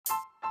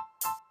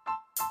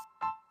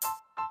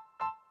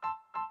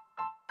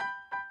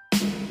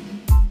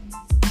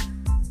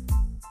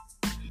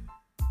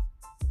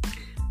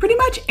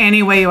much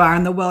anywhere you are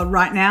in the world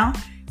right now,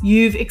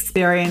 you've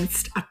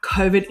experienced a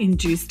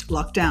COVID-induced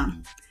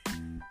lockdown.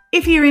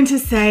 If you're into,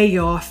 say,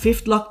 your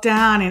 5th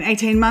lockdown in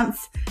 18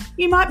 months,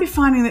 you might be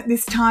finding that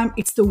this time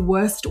it's the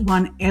worst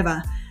one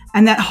ever.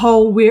 And that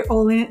whole we're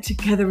all in it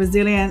together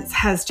resilience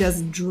has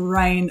just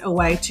drained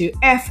away to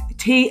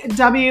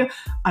FTW.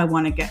 I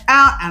want to get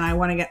out and I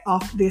want to get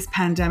off this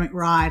pandemic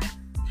ride.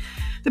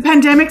 The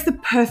pandemic's the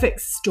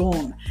perfect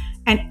storm.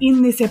 And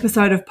in this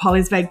episode of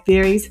Polly's Vague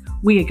Theories,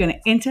 we are going to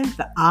enter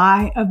the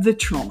eye of the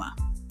trauma.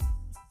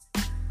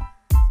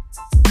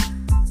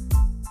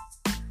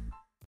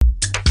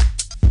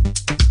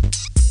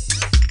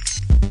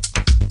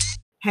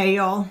 Hey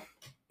y'all,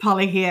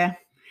 Polly here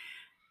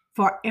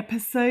for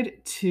episode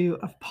 2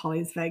 of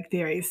Polly's Vague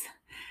Theories.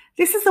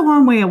 This is the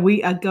one where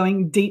we are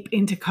going deep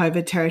into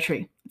COVID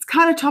territory. It's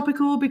kind of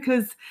topical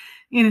because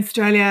in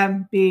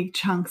Australia, big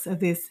chunks of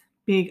this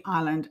big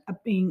island are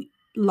being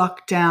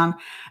locked down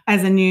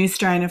as a new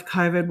strain of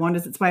COVID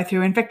wanders its way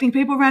through, infecting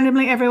people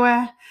randomly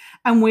everywhere.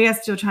 And we are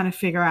still trying to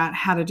figure out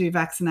how to do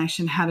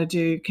vaccination, how to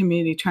do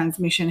community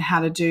transmission,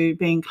 how to do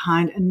being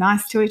kind and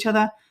nice to each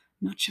other.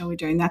 Not sure we're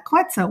doing that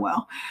quite so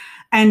well.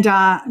 And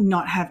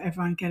not have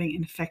everyone getting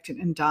infected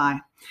and die.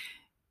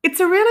 It's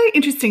a really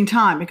interesting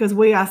time because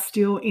we are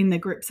still in the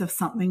grips of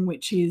something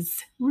which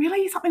is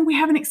really something we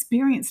haven't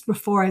experienced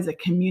before as a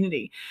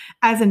community,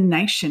 as a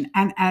nation,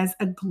 and as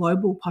a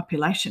global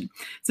population.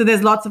 So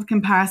there's lots of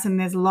comparison,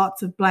 there's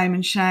lots of blame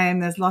and shame,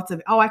 there's lots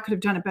of, I could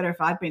have done it better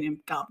if I'd been in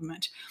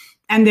government.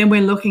 And then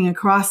we're looking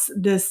across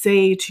the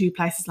sea to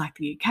places like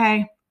the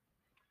UK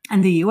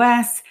and the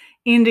US,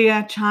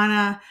 India,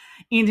 China,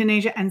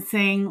 Indonesia, and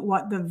seeing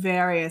what the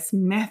various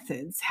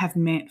methods have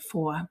meant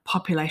for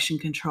population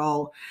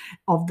control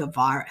of the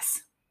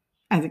virus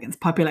as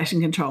against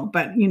population control.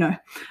 But,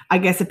 I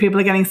guess if people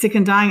are getting sick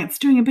and dying, it's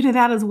doing a bit of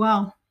that as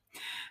well.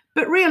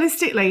 But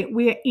realistically,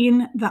 we're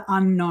in the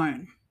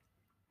unknown.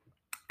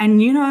 And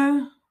you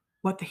know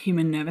what the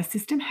human nervous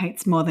system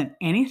hates more than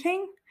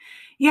anything?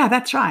 Yeah,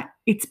 that's right.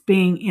 It's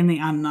being in the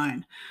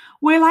unknown.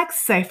 We're like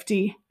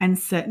safety and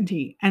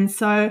certainty. And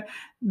so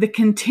the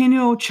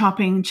continual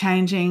chopping,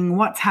 changing,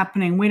 what's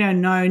happening, we don't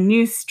know,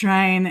 new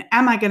strain,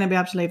 am I going to be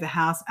able to leave the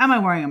house? Am I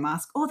wearing a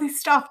mask? All this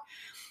stuff.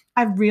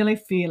 I really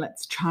feel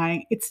it's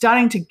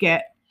starting to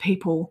get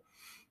people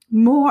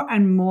more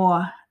and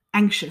more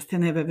anxious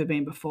than they've ever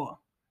been before.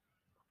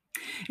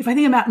 If I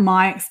think about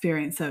my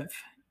experience of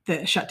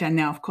the shutdown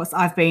now, of course,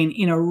 I've been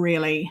in a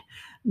really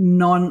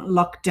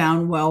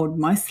non-lockdown world,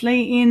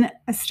 mostly in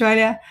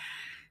Australia.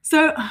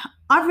 So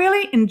I've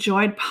really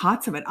enjoyed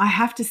parts of it. I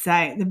have to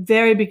say, the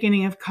very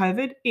beginning of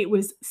COVID, it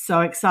was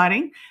so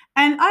exciting.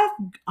 And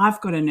I've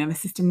got a nervous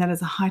system that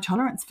has a high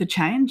tolerance for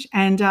change.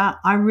 And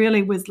I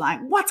really was like,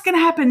 what's going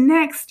to happen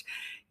next?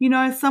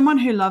 Someone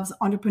who loves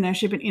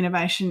entrepreneurship and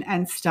innovation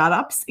and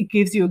startups, it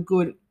gives you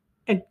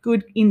a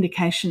good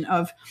indication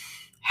of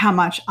how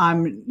much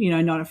I'm,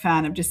 not a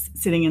fan of just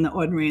sitting in the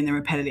ordinary and the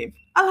repetitive.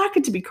 I like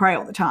it to be cray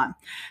all the time.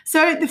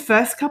 So the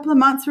first couple of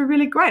months were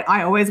really great.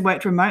 I always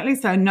worked remotely,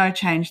 so no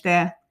change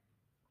there.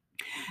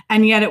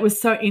 And yet it was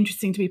so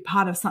interesting to be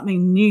part of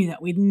something new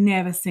that we'd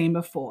never seen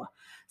before.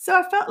 So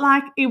I felt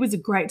like it was a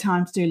great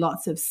time to do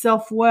lots of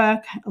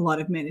self-work, a lot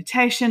of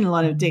meditation, a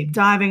lot of deep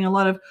diving, a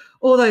lot of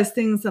all those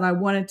things that I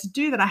wanted to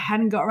do that I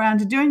hadn't got around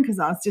to doing because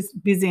I was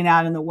just busy and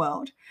out in the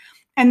world.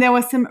 And there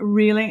were some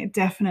really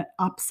definite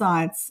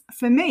upsides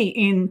for me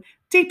in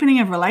deepening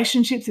of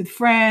relationships with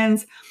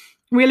friends,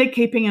 really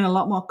keeping in a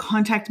lot more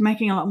contact,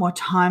 making a lot more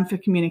time for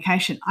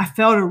communication. I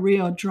felt a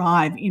real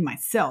drive in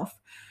myself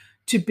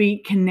to be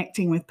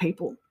connecting with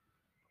people.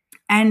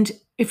 And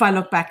if I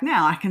look back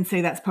now, I can see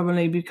that's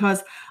probably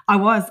because I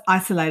was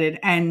isolated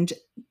and,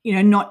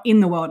 not in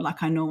the world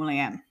like I normally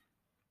am.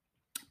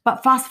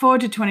 But fast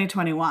forward to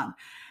 2021,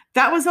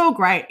 that was all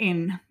great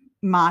in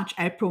March,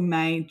 April,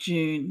 May,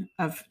 June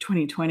of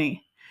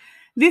 2020.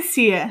 This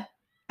year,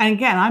 and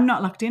again, I'm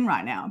not locked in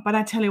right now, but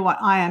I tell you what,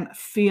 I am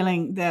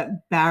feeling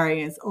the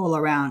barriers all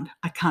around.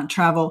 I can't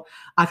travel.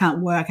 I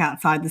can't work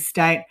outside the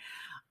state.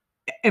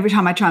 Every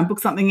time I try and book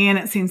something in,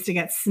 it seems to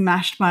get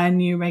smashed by a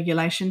new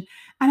regulation.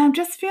 And I'm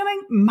just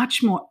feeling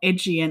much more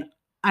edgy and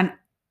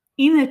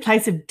in a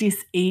place of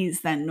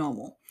dis-ease than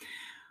normal.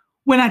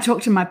 When I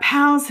talk to my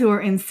pals who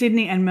are in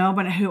Sydney and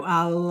Melbourne who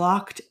are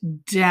locked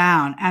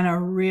down and are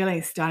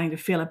really starting to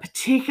feel it,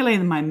 particularly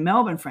my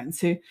Melbourne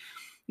friends who,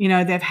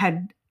 they've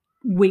had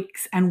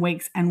weeks and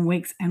weeks and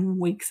weeks and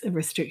weeks of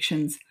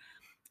restrictions.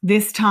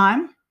 This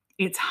time,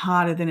 it's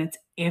harder than it's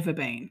ever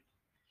been.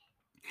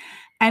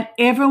 And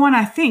everyone,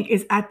 I think,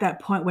 is at that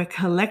point where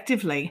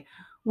collectively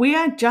we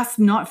are just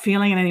not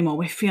feeling it anymore.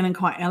 We're feeling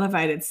quite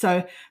elevated.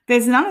 So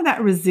there's none of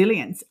that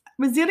resilience.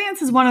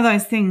 Resilience is one of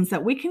those things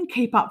that we can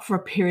keep up for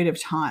a period of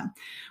time.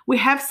 We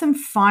have some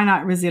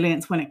finite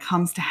resilience when it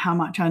comes to how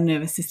much our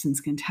nervous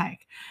systems can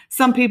take.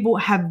 Some people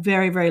have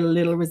very, very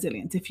little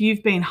resilience. If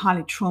you've been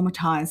highly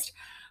traumatized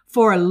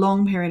for a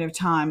long period of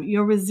time,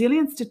 your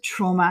resilience to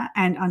trauma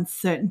and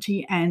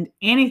uncertainty and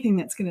anything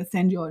that's going to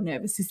send your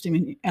nervous system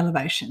in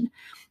elevation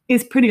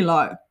is pretty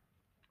low.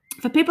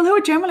 For people who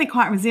are generally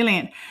quite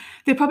resilient,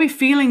 they're probably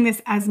feeling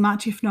this as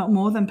much, if not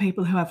more, than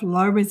people who have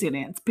low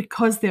resilience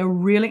because they're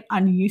really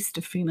unused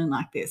to feeling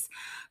like this.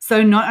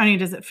 So not only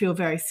does it feel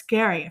very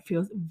scary, it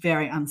feels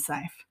very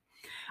unsafe.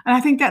 And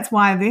I think that's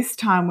why this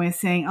time we're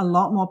seeing a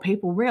lot more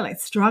people really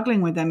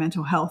struggling with their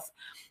mental health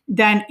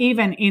than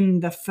even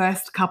in the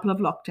first couple of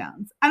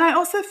lockdowns. And I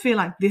also feel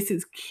like this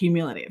is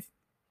cumulative.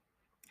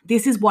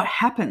 This is what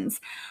happens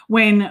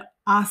when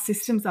our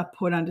systems are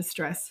put under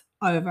stress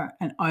over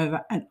and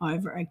over and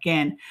over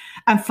again.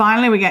 And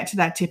finally, we get to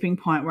that tipping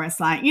point where it's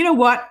like, you know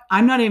what?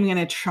 I'm not even going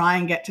to try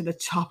and get to the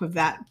top of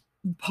that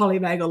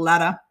polyvagal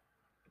ladder.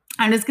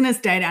 I'm just going to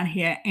stay down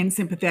here in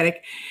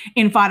sympathetic,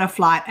 in fight or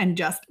flight, and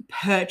just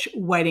perch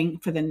waiting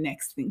for the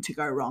next thing to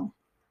go wrong.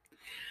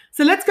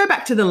 So let's go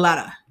back to the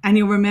ladder. And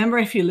you'll remember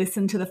if you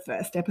listened to the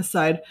first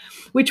episode,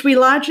 which we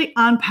largely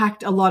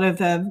unpacked a lot of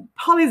the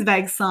Polly's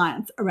vague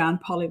science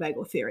around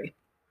polyvagal theory.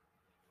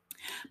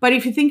 But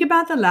if you think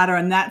about the ladder,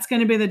 and that's going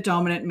to be the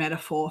dominant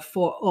metaphor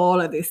for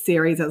all of this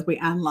series as we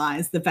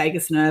analyze the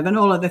vagus nerve and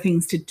all of the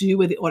things to do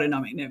with the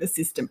autonomic nervous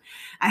system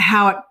and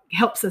how it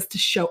helps us to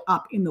show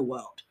up in the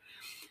world.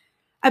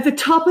 At the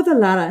top of the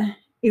ladder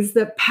is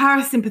the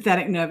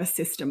parasympathetic nervous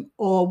system,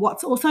 or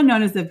what's also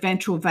known as the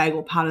ventral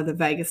vagal part of the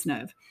vagus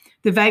nerve.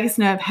 The vagus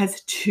nerve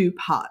has two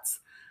parts,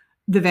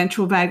 the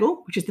ventral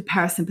vagal, which is the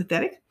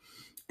parasympathetic,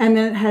 and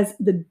then it has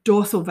the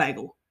dorsal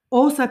vagal,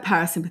 also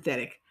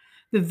parasympathetic.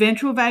 The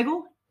ventral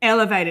vagal,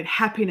 elevated,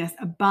 happiness,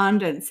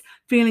 abundance,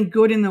 feeling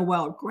good in the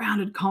world,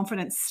 grounded,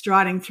 confidence,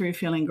 striding through,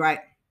 feeling great.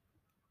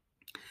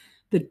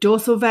 The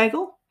dorsal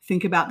vagal,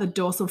 think about the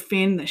dorsal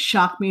fin, the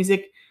shark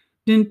music,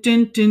 dun,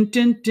 dun, dun,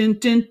 dun, dun,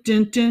 dun,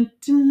 dun, dun,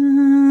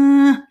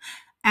 dun,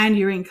 and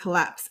you're in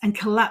collapse. And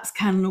collapse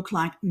can look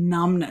like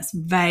numbness,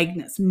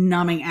 vagueness,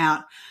 numbing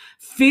out,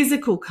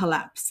 physical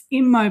collapse,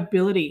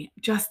 immobility,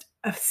 just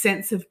a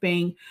sense of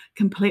being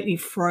completely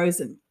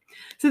frozen.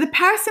 So the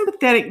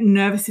parasympathetic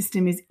nervous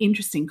system is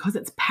interesting because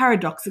it's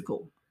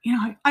paradoxical. You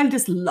know, I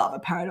just love a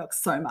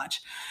paradox so much.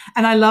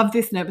 And I love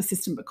this nervous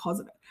system because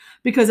of it.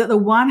 Because at the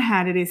one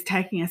hand, it is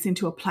taking us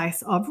into a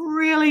place of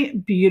really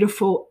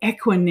beautiful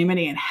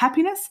equanimity and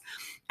happiness.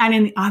 And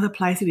in the other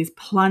place, it is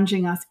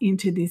plunging us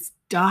into this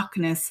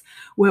darkness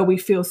where we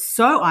feel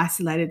so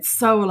isolated,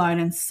 so alone,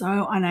 and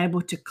so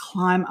unable to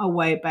climb our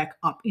way back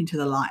up into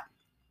the light.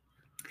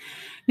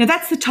 Now,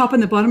 that's the top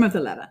and the bottom of the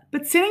ladder.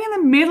 But sitting in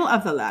the middle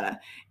of the ladder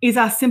is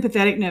our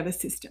sympathetic nervous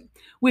system,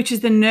 which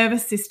is the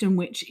nervous system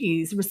which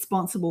is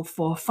responsible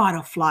for fight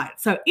or flight.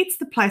 So it's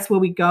the place where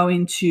we go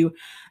into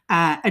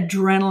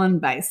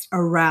adrenaline-based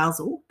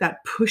arousal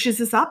that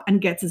pushes us up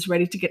and gets us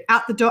ready to get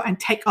out the door and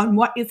take on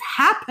what is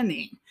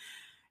happening.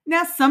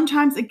 Now,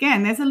 sometimes,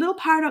 again, there's a little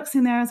paradox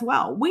in there as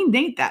well. We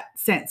need that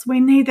sense. We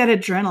need that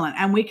adrenaline,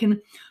 and we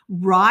can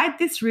ride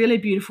this really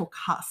beautiful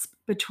cusp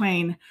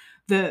between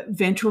the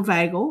ventral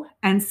vagal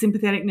and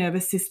sympathetic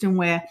nervous system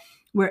where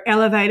we're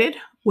elevated,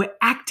 we're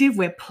active,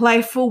 we're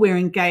playful, we're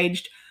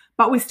engaged,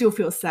 but we still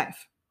feel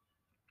safe.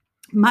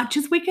 Much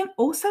as we can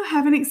also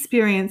have an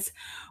experience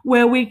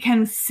where we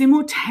can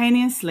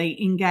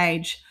simultaneously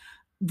engage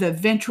the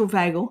ventral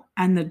vagal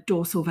and the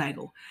dorsal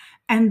vagal.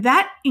 And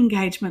that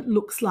engagement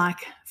looks like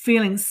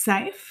feeling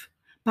safe,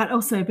 but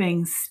also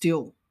being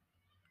still.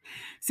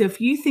 So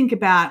if you think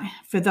about,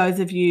 for those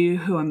of you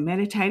who are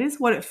meditators,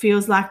 what it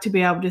feels like to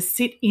be able to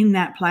sit in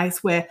that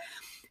place where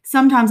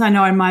sometimes I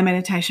know in my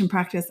meditation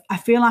practice, I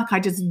feel like I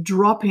just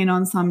drop in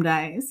on some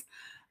days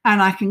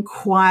and I can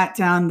quiet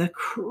down the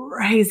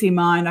crazy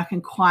mind. I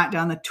can quiet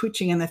down the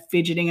twitching and the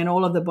fidgeting and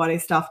all of the body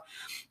stuff.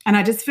 And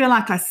I just feel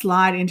like I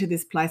slide into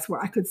this place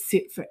where I could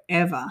sit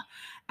forever.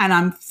 And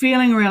I'm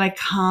feeling really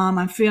calm.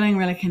 I'm feeling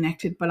really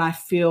connected, but I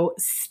feel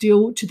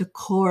still to the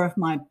core of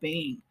my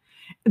being.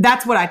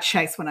 That's what I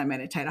chase when I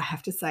meditate. I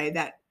have to say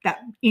that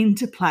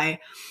interplay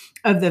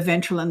of the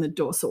ventral and the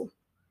dorsal.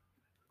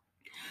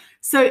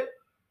 So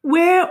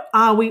where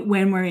are we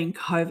when we're in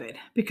COVID?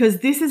 Because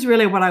this is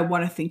really what I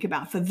want to think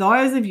about for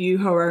those of you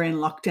who are in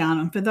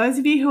lockdown and for those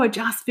of you who are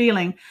just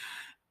feeling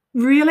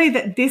really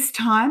that this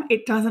time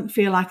it doesn't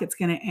feel like it's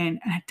going to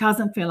end and it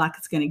doesn't feel like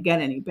it's going to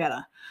get any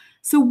better.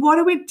 So what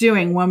are we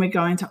doing when we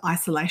go into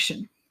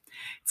isolation?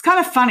 It's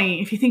kind of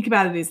funny if you think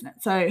about it, isn't it?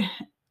 So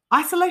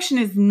isolation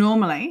is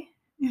normally,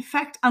 in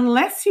fact,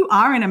 unless you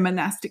are in a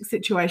monastic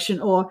situation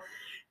or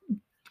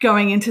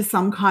going into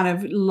some kind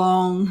of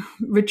long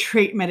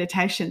retreat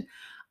meditation,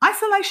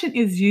 isolation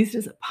is used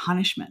as a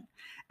punishment.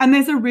 And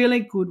there's a really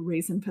good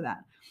reason for that.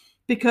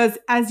 Because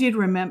as you'd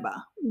remember,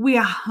 we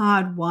are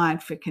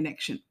hardwired for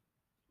connection.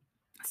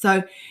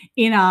 So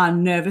in our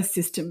nervous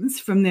systems,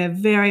 from their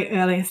very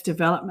earliest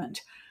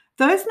development,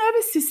 those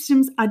nervous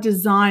systems are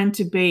designed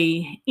to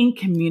be in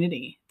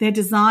community. They're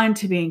designed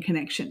to be in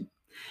connection.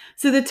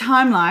 So the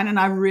timeline, and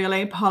I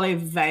really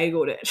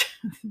polyvagaled it,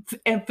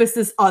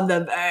 emphasis on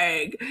the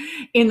vague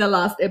in the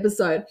last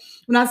episode,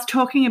 when I was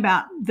talking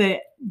about the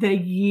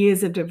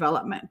years of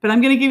development. But I'm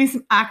going to give you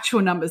some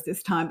actual numbers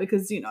this time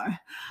because, you know,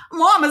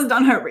 Mom has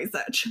done her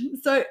research.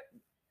 So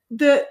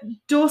the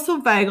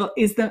dorsal vagal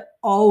is the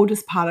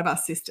oldest part of our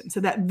system, so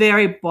that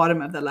very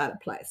bottom of the ladder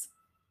place,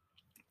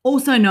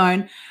 also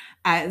known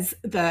as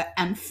the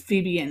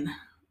amphibian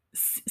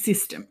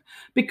system,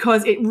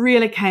 because it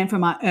really came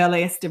from our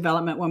earliest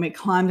development when we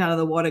climbed out of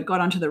the water,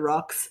 got onto the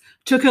rocks,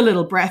 took a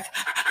little breath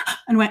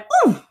and went,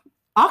 "Ooh,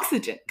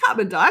 oxygen,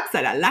 carbon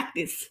dioxide, I like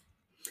this."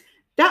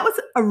 That was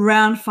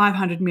around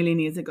 500 million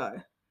years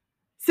ago.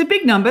 So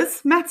big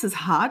numbers, maths is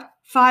hard,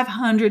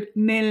 500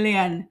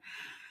 million.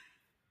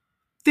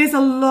 There's a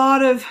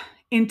lot of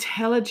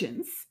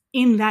intelligence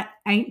in that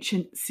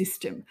ancient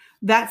system,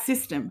 that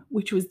system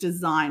which was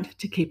designed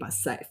to keep us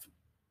safe.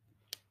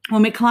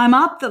 When we climb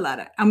up the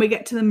ladder and we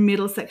get to the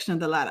middle section of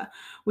the ladder,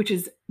 which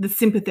is the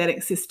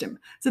sympathetic system.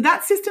 So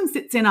that system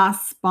sits in our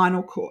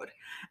spinal cord,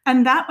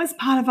 and that was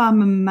part of our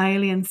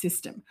mammalian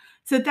system.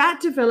 So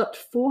that developed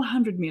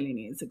 400 million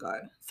years ago.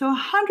 So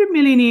 100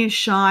 million years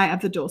shy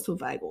of the dorsal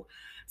vagal.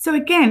 So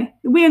again,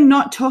 we are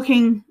not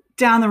talking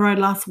down the road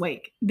last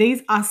week.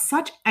 These are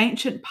such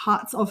ancient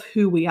parts of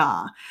who we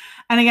are.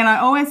 And again, I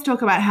always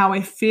talk about how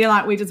we feel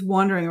like we're just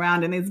wandering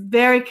around in these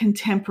very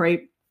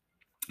contemporary,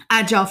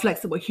 agile,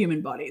 flexible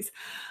human bodies.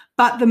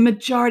 But the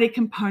majority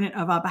component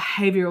of our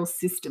behavioral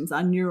systems,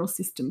 our neural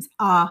systems,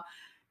 are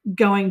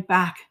going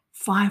back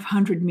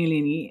 500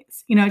 million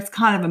years. You know, it's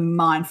kind of a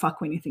mind fuck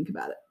when you think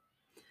about it.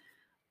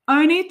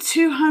 Only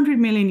 200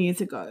 million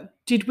years ago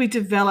did we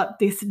develop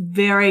this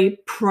very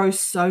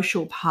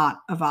pro-social part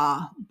of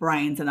our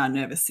brains and our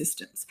nervous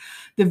systems,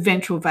 the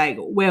ventral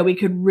vagal, where we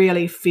could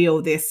really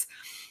feel this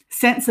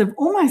sense of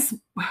almost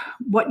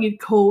what you'd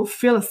call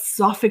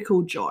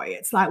philosophical joy.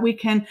 It's like we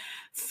can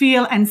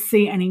feel and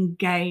see and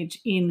engage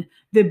in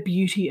the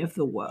beauty of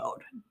the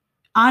world,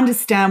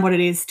 understand what it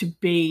is to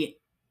be,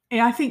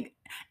 and I think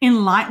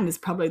enlightened is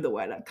probably the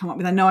word I'd come up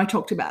with. I know I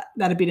talked about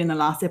that a bit in the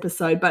last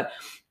episode, but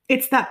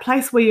it's that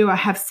place where you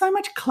have so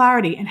much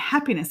clarity and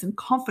happiness and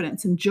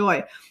confidence and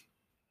joy,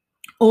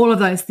 all of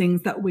those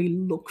things that we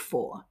look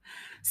for.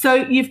 So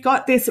you've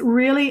got this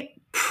really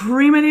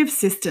primitive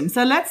system.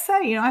 So let's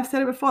say, you know, I've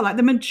said it before, like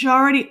the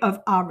majority of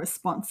our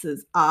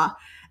responses are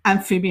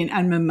amphibian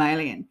and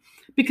mammalian,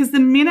 because the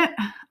minute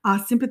our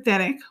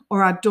sympathetic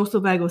or our dorsal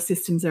vagal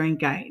systems are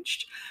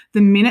engaged,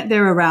 the minute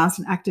they're aroused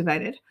and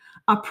activated,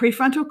 our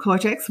prefrontal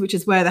cortex, which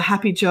is where the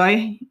happy,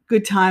 joy,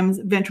 good times,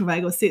 ventral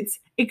vagal sits,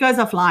 it goes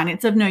offline.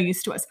 It's of no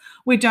use to us.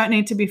 We don't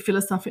need to be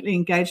philosophically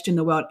engaged in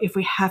the world if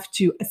we have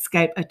to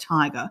escape a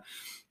tiger.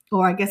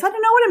 Or I guess, I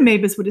don't know what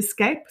amoebas would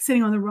escape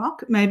sitting on the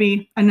rock,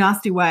 maybe a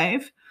nasty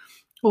wave,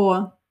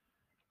 or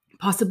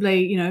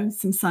possibly, you know,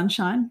 some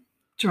sunshine,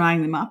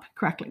 drying them up,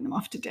 crackling them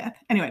off to death.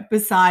 Anyway,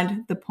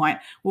 beside the point,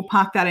 we'll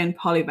park that in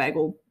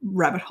polyvagal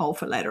rabbit hole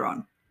for later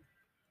on.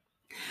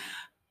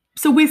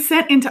 So we're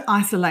sent into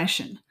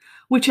isolation,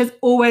 which has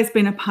always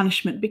been a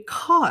punishment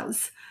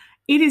because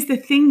it is the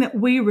thing that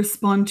we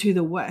respond to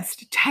the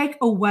worst. Take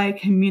away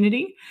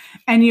community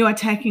and you are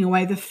taking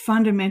away the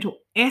fundamental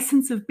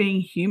essence of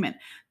being human.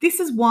 This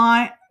is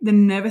why the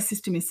nervous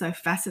system is so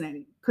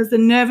fascinating, because the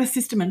nervous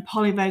system and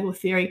polyvagal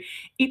theory,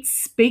 it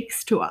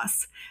speaks to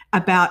us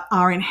about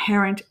our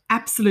inherent,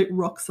 absolute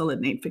rock solid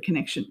need for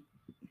connection.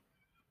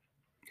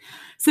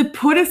 So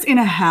put us in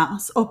a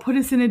house or put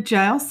us in a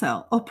jail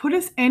cell or put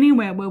us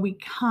anywhere where we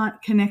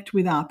can't connect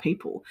with our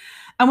people.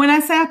 And when I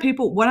say our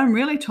people, what I'm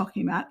really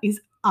talking about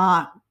is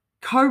our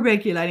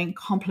co-regulating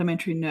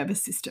complementary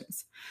nervous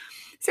systems.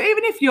 So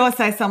even if you're,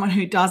 say, someone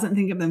who doesn't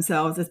think of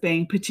themselves as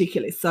being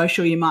particularly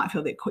social, you might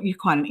feel that you're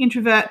quite an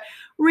introvert,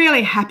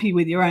 really happy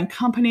with your own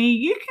company,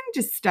 you can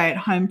just stay at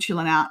home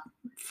chilling out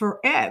for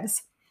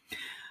evs.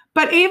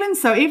 But even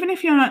so, even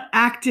if you're not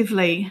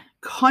actively,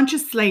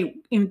 consciously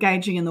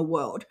engaging in the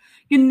world,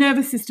 your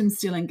nervous system's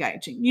still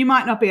engaging. You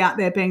might not be out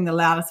there being the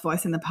loudest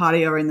voice in the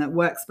party or in the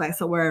workspace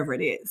or wherever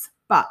it is,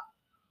 but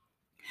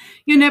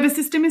your nervous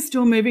system is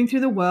still moving through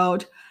the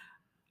world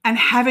and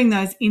having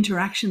those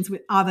interactions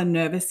with other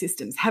nervous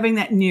systems, having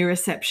that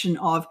neuroception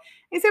of,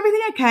 is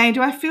everything okay?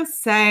 Do I feel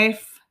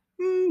safe?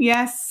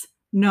 Yes,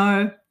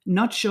 no,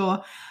 not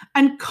sure.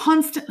 And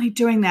constantly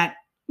doing that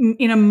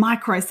in a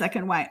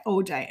microsecond way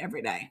all day,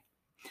 every day.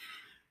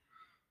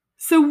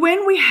 So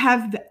when we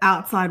have the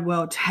outside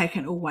world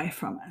taken away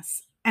from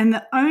us and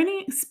the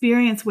only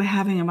experience we're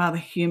having of other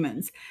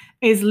humans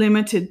is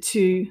limited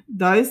to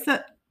those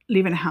that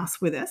live in a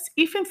house with us,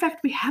 if in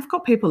fact we have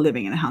got people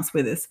living in a house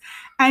with us,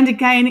 and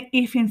again,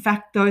 if in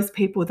fact those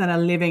people that are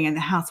living in the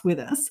house with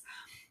us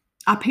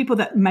are people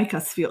that make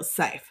us feel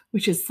safe,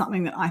 which is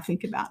something that I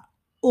think about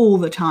all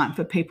the time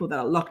for people that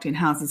are locked in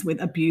houses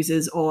with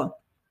abusers or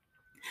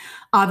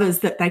others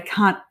that they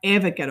can't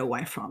ever get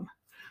away from.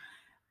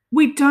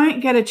 We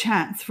don't get a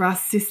chance for our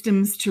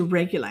systems to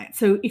regulate.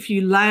 So if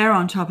you layer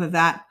on top of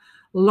that,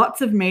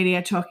 lots of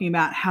media talking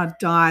about how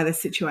dire the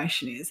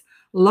situation is,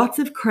 lots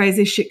of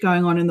crazy shit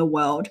going on in the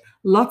world,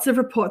 lots of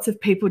reports of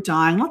people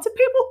dying, lots of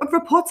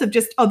reports of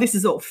just, oh, this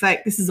is all fake,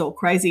 this is all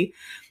crazy,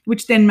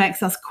 which then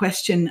makes us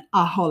question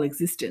our whole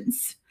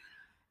existence.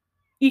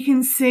 You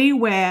can see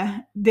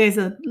where there's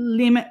a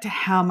limit to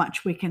how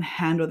much we can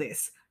handle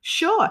this.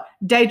 Sure,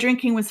 day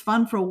drinking was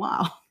fun for a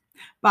while.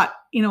 But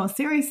in all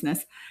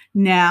seriousness,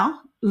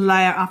 now,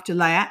 layer after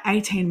layer,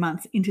 18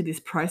 months into this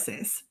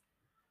process,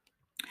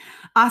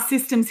 our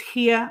systems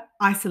hear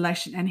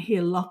isolation and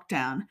hear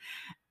lockdown.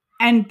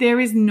 And there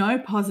is no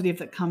positive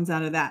that comes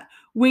out of that.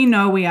 We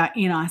know we are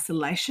in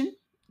isolation,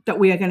 that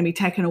we are going to be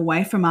taken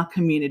away from our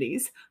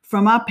communities,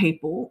 from our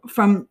people,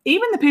 from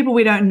even the people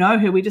we don't know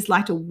who we just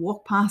like to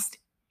walk past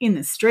in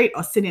the street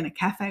or sit in a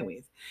cafe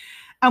with.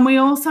 And we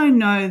also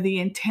know the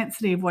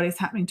intensity of what is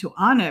happening to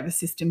our nervous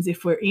systems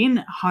if we're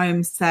in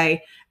homes,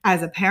 say,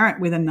 as a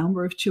parent with a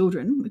number of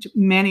children, which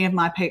many of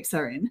my peeps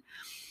are in,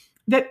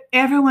 that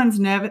everyone's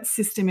nervous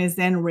system is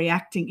then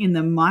reacting in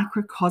the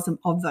microcosm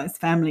of those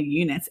family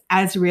units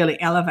as really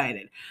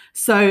elevated.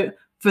 So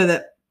for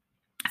the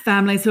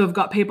families who have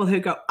got people who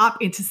go up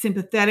into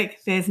sympathetic,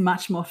 there's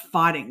much more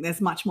fighting,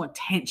 there's much more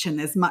tension,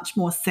 there's much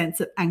more sense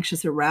of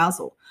anxious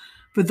arousal.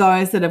 For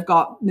those that have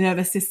got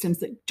nervous systems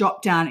that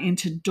drop down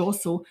into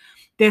dorsal,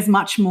 there's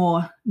much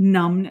more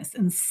numbness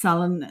and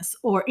sullenness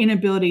or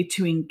inability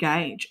to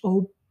engage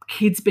or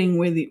kids being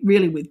really,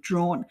 really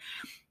withdrawn.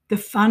 The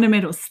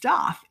fundamental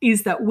stuff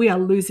is that we are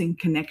losing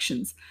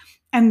connections.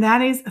 And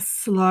that is a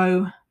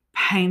slow,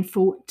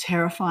 painful,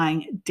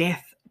 terrifying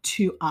death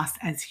to us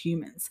as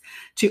humans,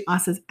 to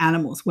us as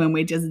animals, when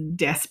we're just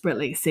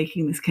desperately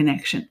seeking this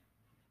connection.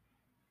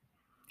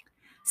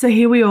 So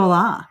here we all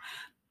are,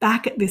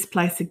 back at this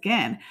place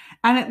again.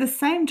 And at the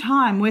same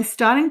time, we're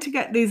starting to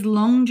get these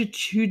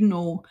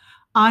longitudinal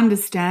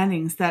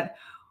understandings that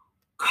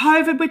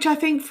COVID, which I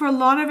think for a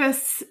lot of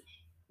us,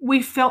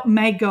 we felt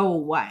may go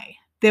away.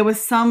 There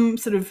was some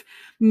sort of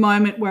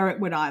moment where it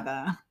would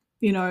either,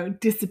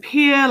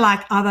 disappear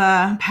like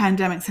other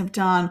pandemics have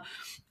done,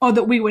 or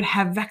that we would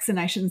have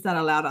vaccinations that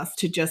allowed us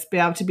to just be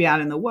able to be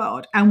out in the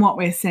world. And what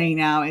we're seeing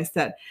now is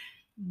that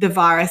the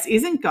virus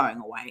isn't going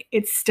away.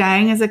 It's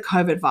staying as a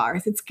COVID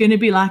virus. It's going to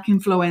be like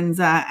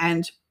influenza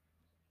and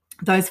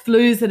those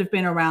flus that have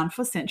been around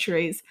for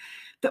centuries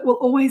that will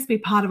always be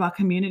part of our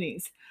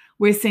communities.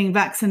 We're seeing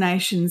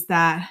vaccinations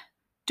that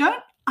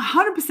don't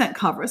 100%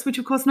 cover us, which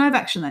of course no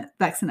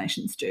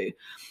vaccinations do,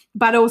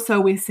 but also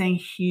we're seeing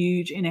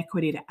huge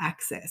inequity to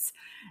access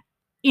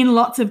in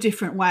lots of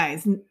different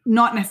ways,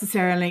 not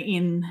necessarily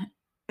in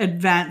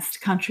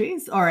advanced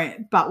countries,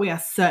 but we are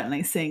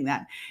certainly seeing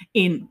that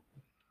in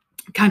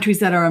countries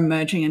that are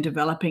emerging and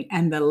developing,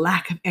 and the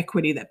lack of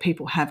equity that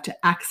people have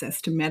to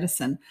access to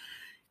medicine.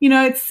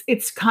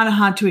 It's kind of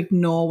hard to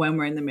ignore when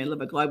we're in the middle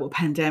of a global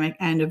pandemic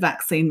and a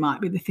vaccine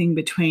might be the thing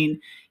between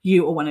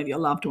you or one of your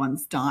loved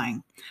ones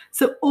dying.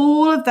 So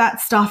all of that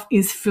stuff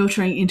is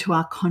filtering into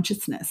our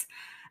consciousness.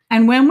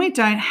 And when we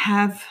don't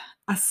have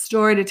a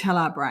story to tell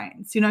our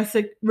brains,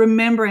 so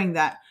remembering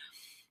that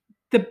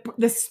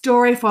the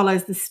story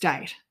follows the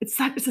state. It's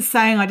a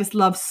saying I just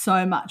love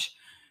so much.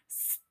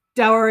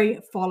 Story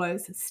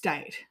follows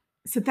state.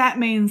 So that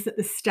means that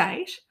the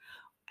state,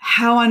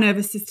 how our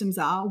nervous systems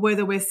are,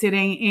 whether we're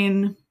sitting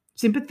in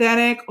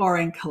sympathetic or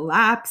in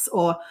collapse,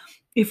 or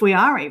if we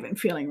are even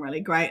feeling really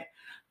great,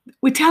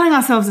 we're telling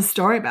ourselves a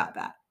story about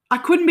that. I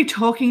couldn't be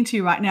talking to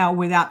you right now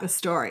without the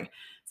story.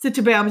 So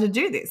to be able to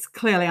do this,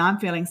 clearly I'm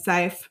feeling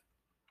safe,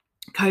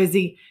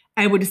 cozy,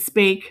 able to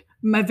speak.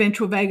 My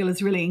ventral vagal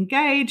is really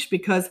engaged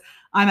because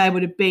I'm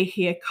able to be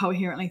here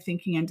coherently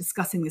thinking and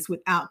discussing this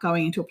without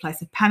going into a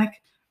place of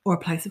panic or a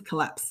place of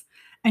collapse.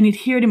 And you'd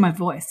hear it in my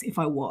voice if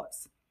I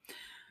was.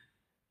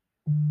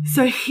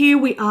 So here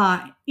we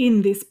are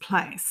in this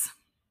place.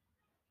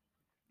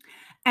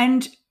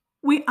 And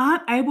we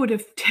aren't able to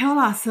tell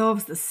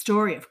ourselves the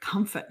story of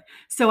comfort.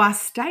 So our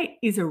state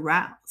is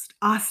aroused.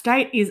 Our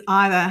state is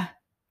either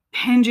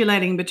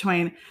pendulating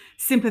between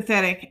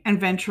sympathetic and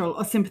ventral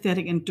or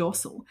sympathetic and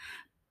dorsal.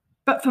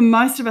 But for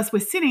most of us, we're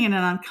sitting in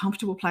an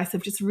uncomfortable place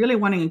of just really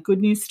wanting a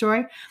good news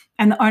story.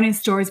 And the only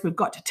stories we've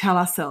got to tell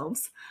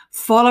ourselves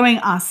following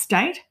our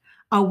state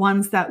are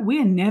ones that we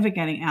are never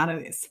getting out of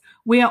this.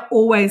 We are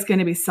always going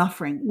to be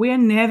suffering. We are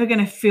never going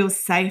to feel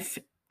safe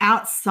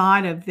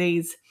outside of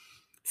these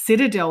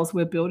citadels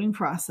we're building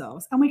for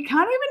ourselves. And we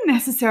can't even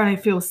necessarily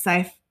feel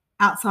safe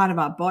outside of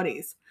our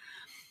bodies.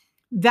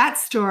 That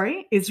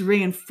story is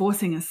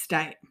reinforcing a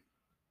state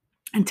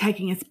and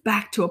taking us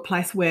back to a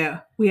place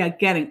where we are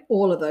getting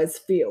all of those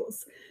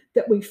feels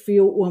that we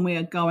feel when we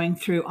are going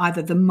through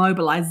either the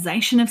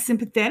mobilization of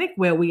sympathetic,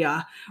 where we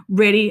are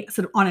ready,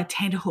 sort of on a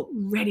tenterhook,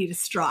 ready to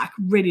strike,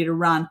 ready to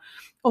run,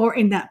 or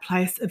in that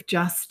place of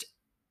just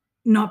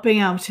not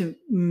being able to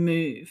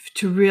move,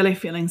 to really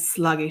feeling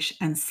sluggish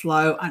and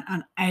slow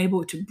and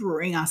unable to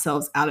bring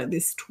ourselves out of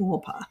this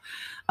torpor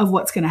of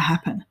what's going to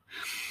happen.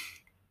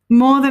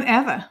 More than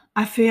ever,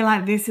 I feel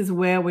like this is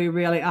where we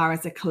really are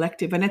as a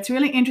collective. And it's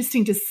really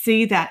interesting to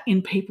see that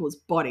in people's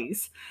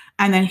bodies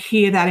and then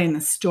hear that in the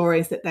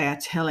stories that they are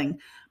telling,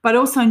 but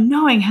also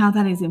knowing how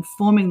that is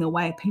informing the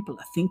way people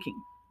are thinking.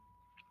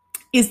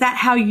 Is that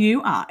how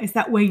you are? Is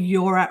that where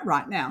you're at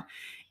right now?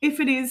 If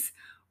it is,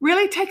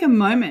 really take a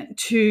moment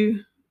to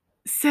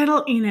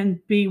settle in and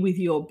be with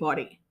your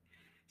body.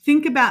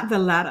 Think about the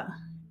ladder.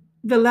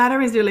 the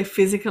latter is really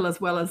physical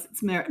as well as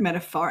it's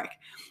metaphoric.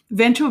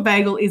 Ventral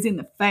vagal is in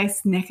the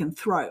face, neck, and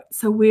throat.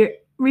 So we're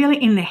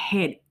really in the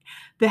head.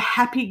 The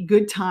happy,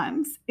 good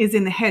times is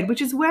in the head,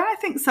 which is where I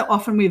think so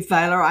often we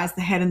valorize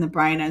the head and the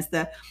brain as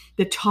the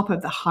top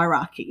of the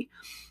hierarchy.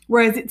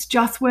 Whereas it's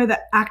just where the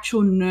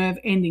actual nerve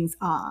endings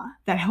are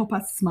that help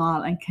us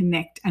smile and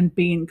connect and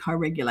be in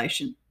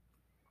co-regulation.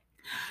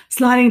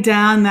 Sliding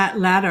down that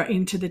ladder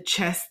into the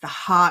chest, the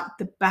heart,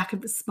 the back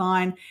of the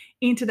spine,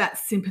 into that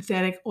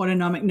sympathetic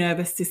autonomic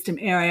nervous system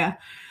area.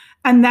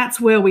 And that's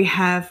where we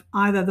have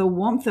either the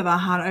warmth of our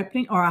heart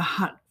opening or our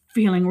heart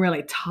feeling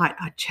really tight,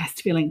 our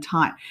chest feeling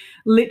tight,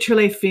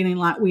 literally feeling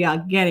like we are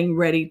getting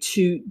ready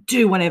to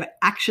do whatever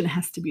action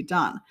has to be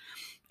done.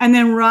 And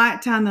then right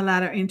down the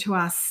ladder into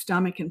our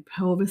stomach and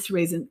pelvis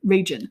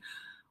region,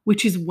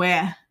 which is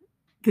where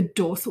the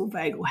dorsal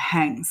vagal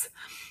hangs.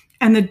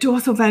 And the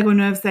dorsal vagal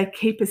nerves, they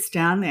keep us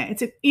down there.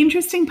 It's an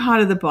interesting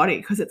part of the body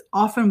because it's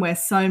often where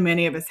so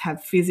many of us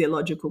have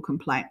physiological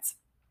complaints.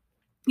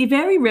 You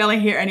very rarely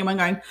hear anyone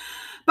going,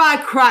 by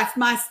Christ,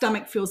 my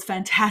stomach feels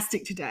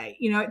fantastic today.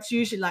 You know, it's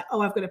usually like,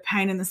 oh, I've got a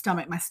pain in the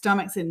stomach. My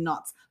stomach's in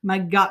knots. My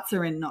guts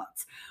are in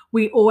knots.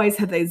 We always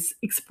have these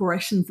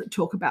expressions that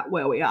talk about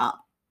where we are.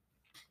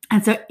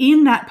 And so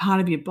in that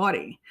part of your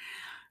body,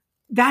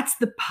 that's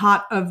the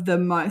part of the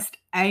most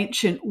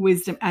ancient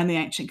wisdom and the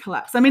ancient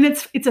collapse. I mean,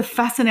 it's a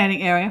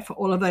fascinating area for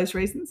all of those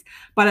reasons,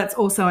 but it's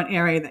also an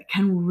area that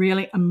can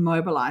really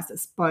immobilize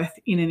us both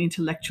in an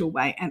intellectual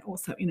way and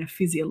also in a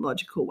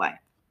physiological way.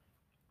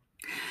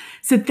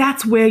 So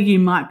that's where you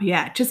might be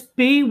at. Just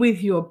be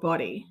with your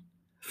body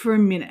for a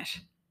minute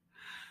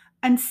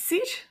and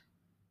sit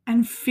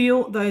and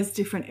feel those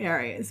different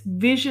areas.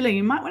 Visually,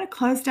 you might want to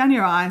close down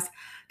your eyes.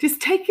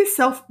 Just take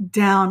yourself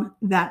down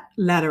that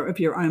ladder of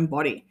your own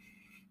body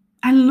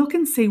and look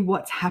and see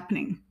what's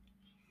happening.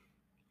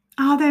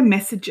 Are there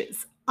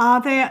messages?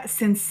 Are there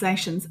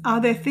sensations?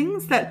 Are there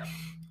things that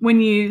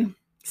when you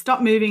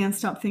stop moving and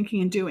stop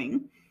thinking and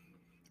doing,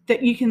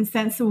 that you can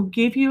sense that will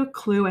give you a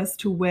clue as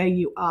to where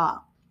you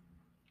are?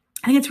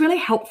 I think it's really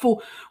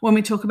helpful when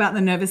we talk about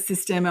the nervous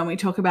system and we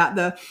talk about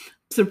the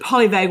sort of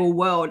polyvagal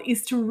world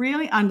is to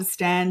really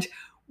understand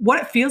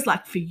what it feels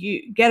like for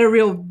you. Get a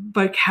real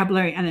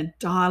vocabulary and a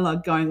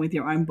dialogue going with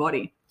your own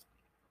body.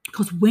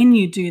 Because when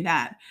you do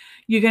that,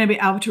 you're going to be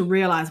able to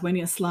realize when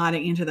you're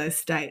sliding into those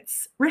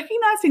states,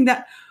 recognizing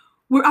that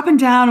we're up and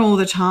down all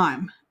the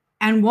time.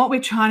 And what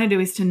we're trying to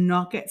do is to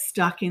not get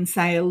stuck in,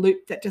 say, a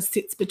loop that just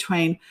sits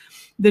between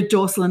the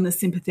dorsal and the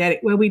sympathetic,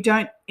 where we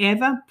don't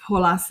ever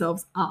pull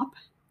ourselves up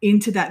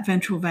into that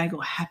ventral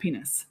vagal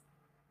happiness.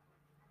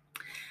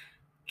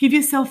 Give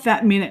yourself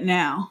that minute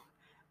now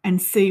and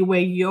see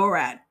where you're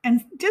at.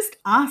 And just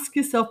ask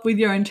yourself with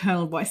your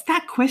internal voice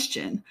that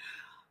question.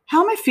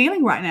 How am I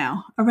feeling right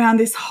now around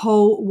this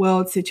whole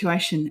world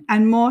situation,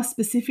 and more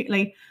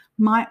specifically,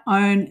 my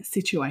own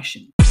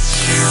situation?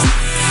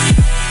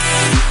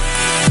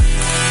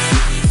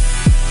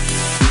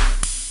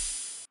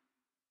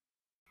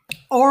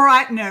 All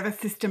right, nervous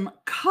system,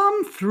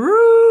 come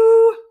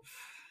through.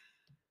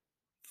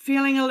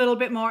 Feeling a little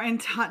bit more in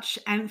touch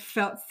and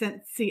felt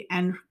sensey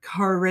and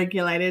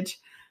co-regulated.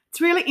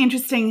 It's really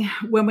interesting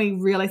when we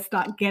really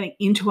start getting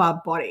into our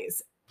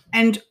bodies.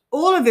 And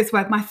all of this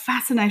work, my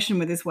fascination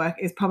with this work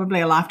is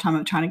probably a lifetime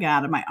of trying to get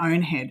out of my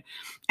own head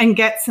and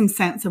get some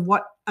sense of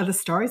what are the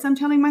stories I'm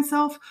telling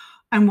myself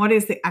and what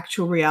is the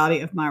actual reality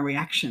of my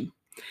reaction.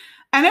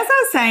 And as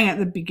I was saying at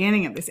the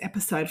beginning of this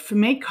episode, for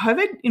me,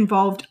 COVID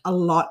involved a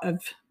lot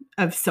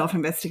of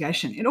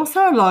self-investigation. It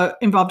also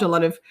involved a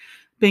lot of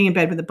being in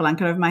bed with a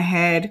blanket over my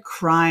head,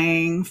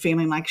 crying,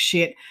 feeling like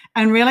shit,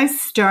 and really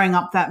stirring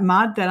up that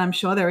mud that I'm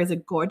sure there is a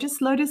gorgeous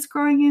lotus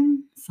growing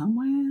in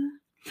somewhere.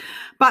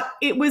 But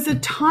it was a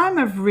time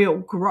of real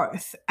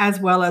growth, as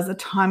well as a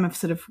time of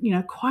sort of,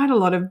 quite a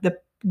lot of the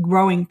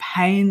growing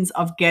pains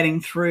of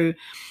getting through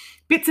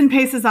bits and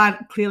pieces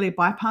I'd clearly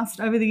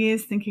bypassed over the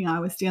years, thinking I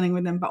was dealing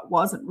with them, but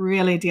wasn't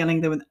really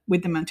dealing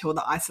with them until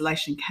the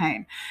isolation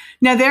came.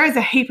 Now, there is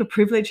a heap of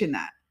privilege in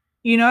that.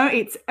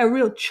 It's a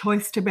real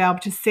choice to be able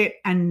to sit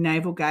and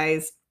navel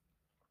gaze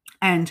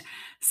and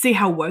see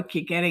how woke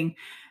you're getting.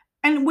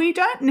 And we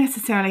don't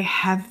necessarily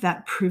have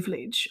that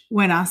privilege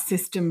when our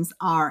systems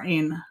are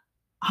in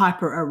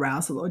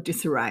hyperarousal or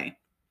disarray,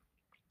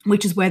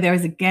 which is where there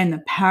is, again,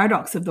 the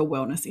paradox of the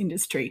wellness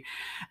industry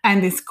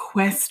and this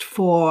quest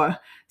for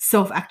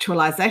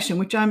self-actualization,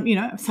 which I'm,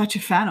 such a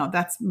fan of.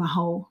 That's my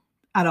whole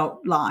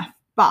adult life.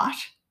 But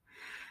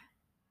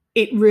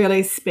it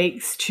really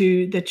speaks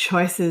to the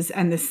choices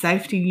and the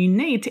safety you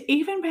need to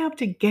even be able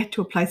to get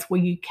to a place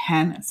where you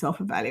can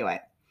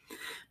self-evaluate.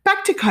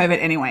 Back to COVID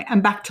anyway,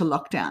 and back to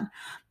lockdown.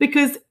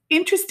 Because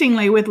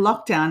interestingly, with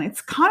lockdown,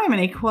 it's kind of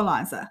an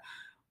equalizer.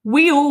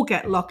 We all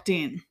get locked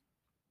in.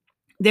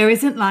 There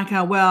isn't like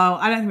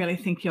I don't really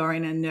think you're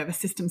in a nervous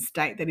system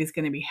state that is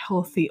going to be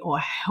healthy or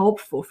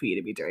helpful for you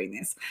to be doing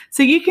this.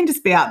 So you can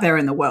just be out there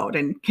in the world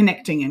and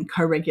connecting and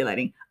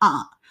co-regulating.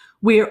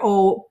 We're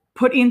all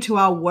put into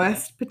our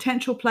worst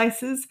potential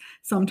places,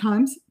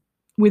 sometimes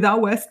with our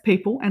worst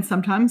people, and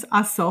sometimes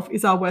ourself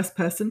is our worst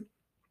person.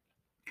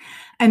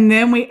 And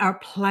then we are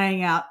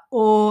playing out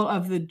all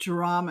of the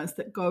dramas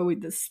that go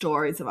with the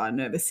stories of our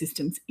nervous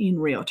systems in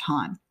real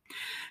time.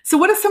 So,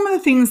 what are some of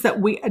the things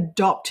that we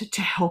adopt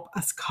to help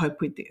us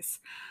cope with this?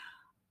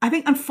 I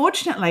think,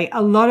 unfortunately,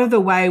 a lot of the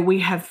way we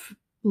have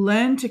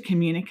learned to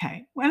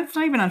communicate, well, it's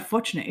not even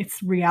unfortunate,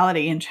 it's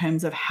reality in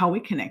terms of how we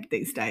connect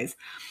these days,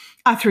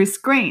 are through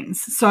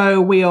screens. So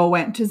we all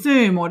went to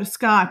Zoom or to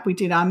Skype. We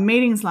did our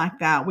meetings like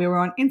that. We were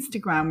on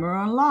Instagram. We were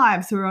on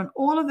Lives. We were on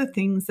all of the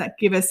things that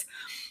give us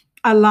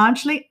a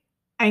largely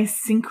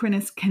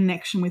asynchronous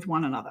connection with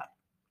one another.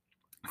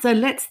 So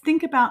let's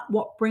think about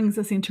what brings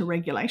us into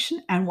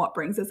regulation and what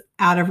brings us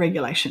out of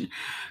regulation,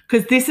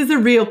 because this is a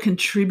real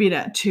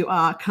contributor to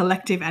our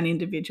collective and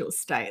individual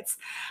states.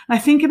 And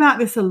I think about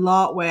this a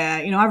lot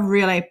where, I've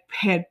really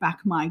pared back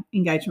my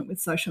engagement with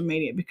social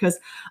media because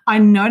I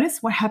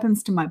notice what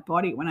happens to my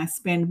body when I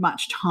spend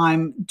much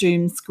time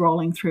doom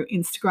scrolling through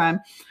Instagram,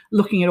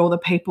 looking at all the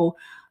people,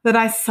 that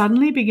I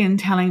suddenly begin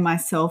telling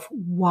myself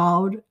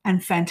wild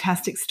and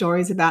fantastic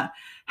stories about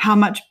how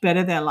much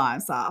better their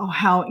lives are, or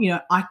how,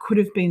 I could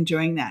have been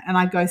doing that. And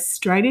I go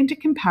straight into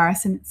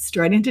comparison,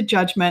 straight into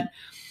judgment,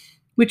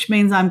 which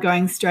means I'm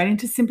going straight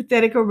into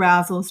sympathetic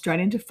arousal, straight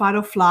into fight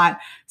or flight,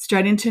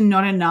 straight into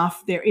not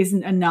enough, there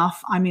isn't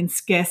enough, I'm in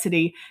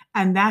scarcity.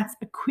 And that's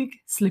a quick,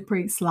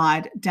 slippery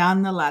slide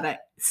down the ladder,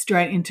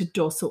 straight into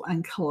dorsal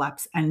and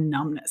collapse and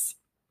numbness.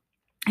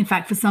 In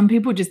fact, for some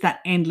people, just that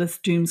endless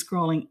doom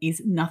scrolling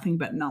is nothing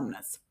but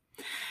numbness.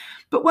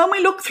 But when we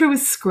look through a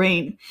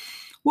screen,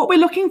 what we're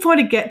looking for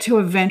to get to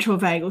a ventral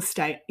vagal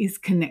state is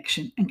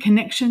connection. And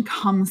connection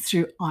comes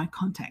through eye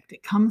contact.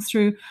 It comes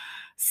through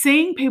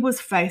seeing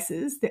people's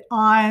faces, their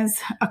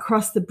eyes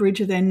across the bridge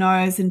of their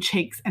nose and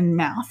cheeks and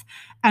mouth,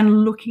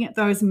 and looking at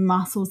those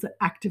muscles that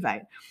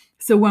activate.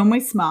 So when we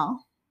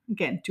smile,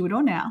 again, do it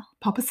all now,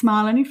 pop a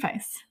smile on your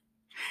face.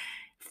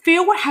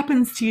 Feel what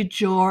happens to your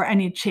jaw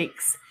and your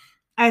cheeks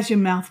as your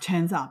mouth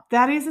turns up.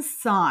 That is a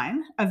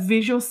sign, a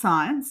visual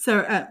sign, so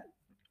a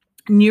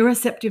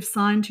neuroceptive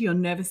sign to your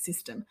nervous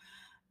system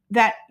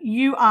that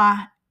you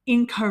are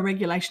in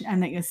co-regulation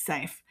and that you're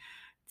safe.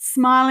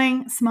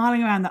 Smiling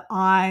around the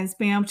eyes,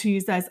 being able to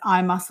use those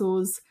eye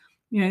muscles.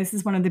 This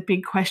is one of the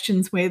big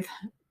questions with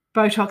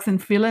Botox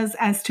and fillers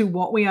as to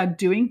what we are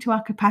doing to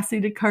our capacity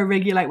to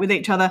co-regulate with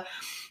each other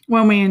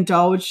when we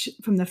indulge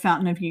from the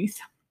fountain of youth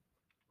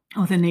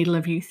or the needle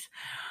of youth.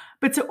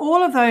 But so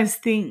all of those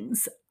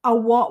things are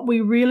what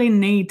we really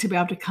need to be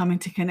able to come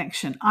into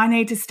connection. I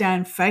need to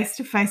stand face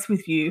to face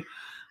with you,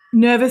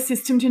 nervous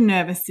system to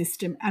nervous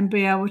system, and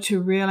be able to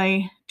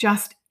really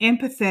just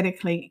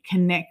empathetically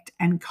connect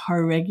and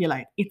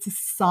co-regulate. It's a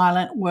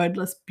silent,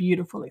 wordless,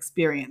 beautiful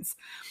experience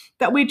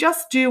that we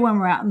just do when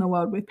we're out in the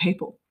world with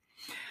people.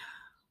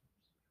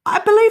 I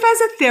believe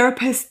as a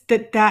therapist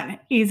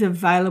that is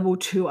available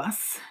to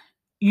us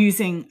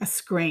using a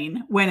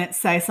screen when it's,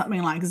 say,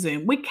 something like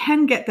Zoom. We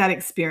can get that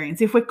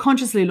experience if we're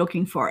consciously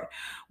looking for it.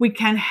 We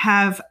can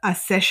have a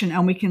session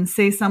and we can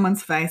see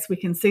someone's face, we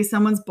can see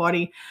someone's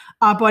body.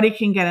 Our body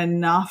can get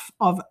enough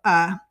of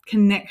a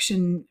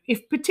connection,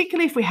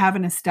 particularly if we have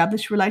an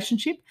established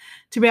relationship,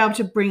 to be able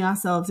to bring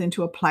ourselves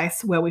into a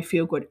place where we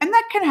feel good. And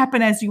that can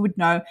happen, as you would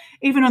know,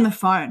 even on the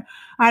phone.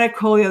 I had a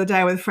call the other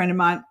day with a friend of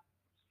mine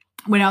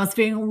when I was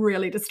feeling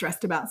really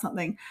distressed about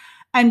something.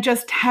 And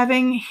just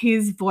having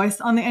his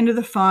voice on the end of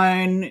the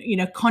phone,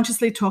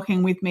 consciously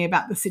talking with me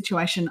about the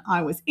situation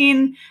I was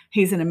in.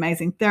 He's an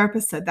amazing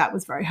therapist, so that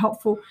was very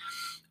helpful.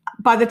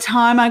 By the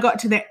time I got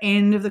to the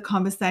end of the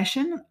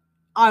conversation,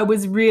 I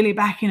was really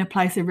back in a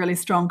place of really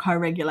strong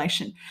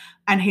co-regulation.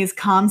 And his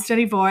calm,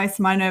 steady voice,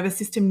 my nervous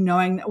system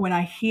knowing that when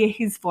I hear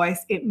his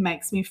voice, it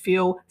makes me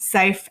feel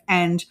safe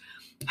and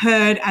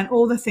heard and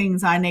all the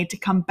things I need to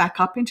come back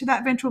up into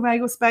that ventral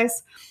vagal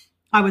space.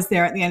 I was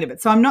there at the end of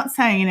it. So I'm not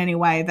saying in any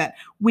way that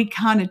we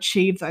can't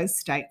achieve those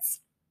states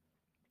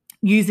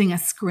using a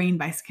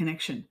screen-based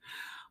connection,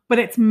 but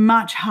it's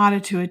much harder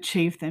to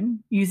achieve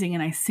them using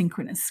an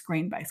asynchronous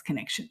screen-based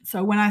connection.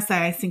 So when I say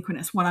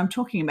asynchronous, what I'm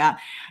talking about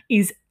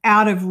is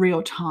out of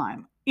real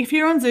time. If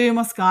you're on Zoom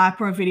or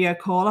Skype or a video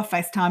call or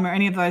FaceTime or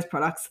any of those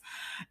products,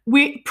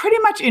 we're pretty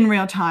much in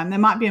real time. There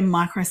might be a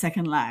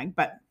microsecond lag,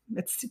 but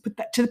let's put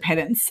that to the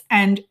pedants.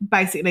 And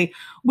basically,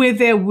 we're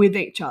there with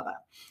each other.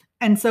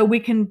 And so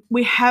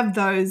we have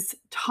those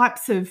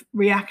types of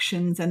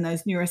reactions and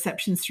those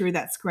neuroceptions through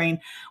that screen.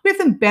 We have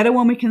them better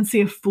when we can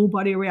see a full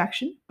body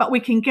reaction, but we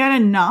can get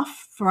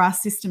enough for our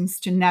systems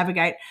to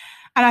navigate.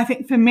 And I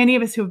think for many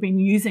of us who have been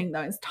using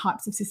those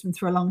types of systems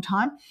for a long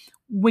time,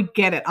 we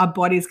get it. Our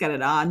bodies get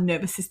it. Our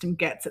nervous system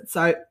gets it.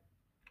 So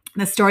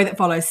the story that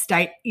follows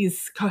state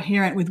is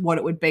coherent with what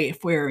it would be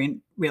if we were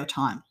in real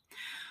time.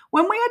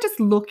 When we are just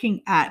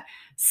looking at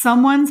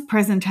someone's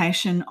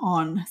presentation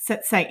on,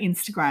 let's say,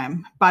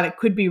 Instagram, but it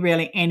could be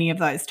really any of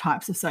those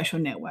types of social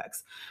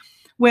networks,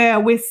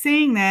 where we're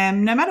seeing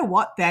them, no matter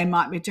what they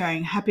might be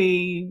doing,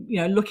 happy,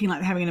 looking like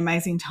they're having an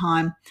amazing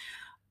time.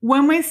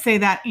 When we see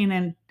that in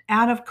an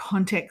out of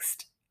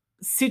context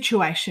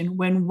situation,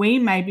 when we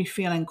may be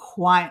feeling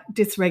quite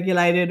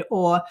dysregulated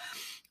or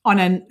on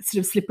a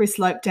sort of slippery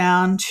slope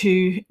down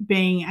to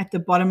being at the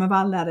bottom of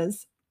our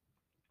ladders,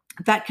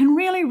 that can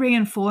really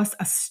reinforce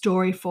a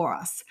story for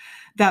us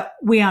that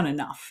we aren't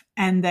enough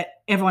and that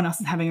everyone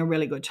else is having a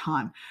really good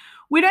time.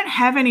 We don't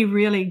have any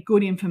really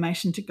good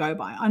information to go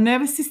by. Our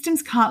nervous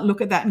systems can't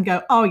look at that and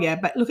go, oh yeah,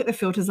 but look at the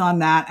filters on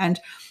that. And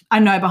I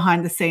know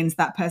behind the scenes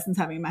that person's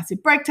having a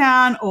massive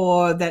breakdown,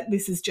 or that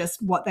this is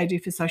just what they do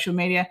for social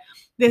media.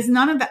 There's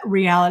none of that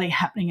reality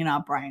happening in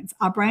our brains.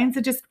 Our brains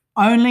are just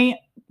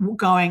only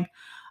going,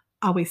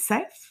 are we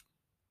safe?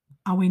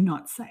 Are we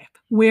not safe?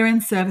 We're in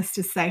service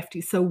to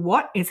safety. So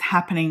what is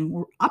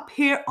happening up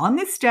here on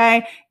this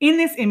day in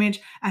this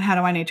image, and how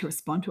do I need to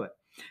respond to it?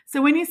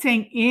 So when you're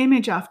seeing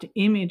image after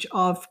image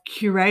of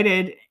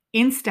curated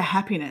Insta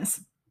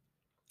happiness,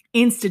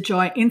 Insta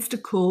joy,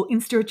 Insta cool,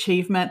 Insta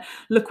achievement,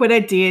 look what I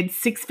did,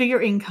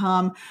 6-figure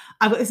income,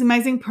 I've got this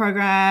amazing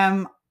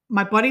program,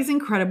 my body's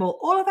incredible,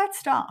 all of that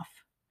stuff.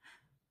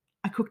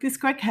 I cooked this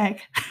great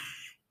cake.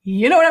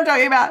 You know what I'm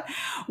talking about.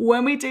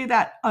 When we do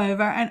that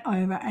over and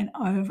over and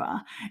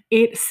over,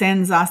 it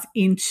sends us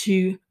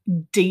into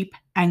deep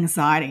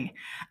anxiety.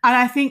 And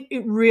I think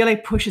it really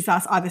pushes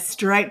us either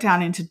straight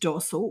down into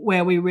dorsal,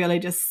 where we really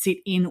just sit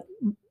in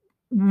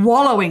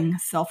wallowing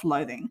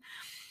self-loathing,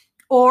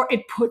 or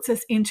it puts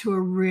us into a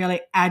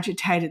really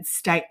agitated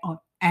state of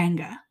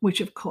anger,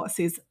 which of course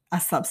is a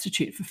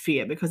substitute for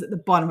fear, because at the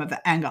bottom of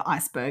the anger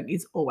iceberg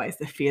is always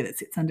the fear that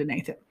sits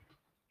underneath it.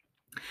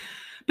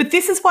 But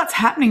this is what's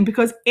happening,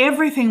 because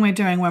everything we're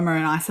doing when we're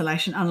in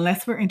isolation,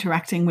 unless we're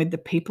interacting with the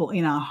people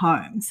in our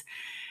homes,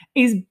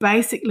 is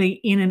basically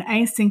in an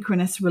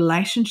asynchronous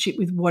relationship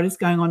with what is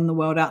going on in the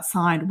world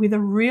outside, with a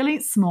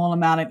really small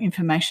amount of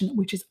information,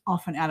 which is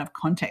often out of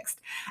context.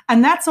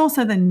 And that's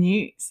also the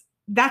news.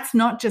 That's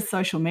not just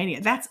social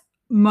media. That's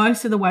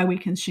most of the way we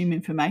consume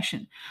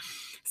information.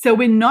 So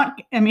we're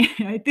not,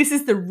 this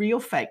is the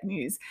real fake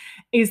news,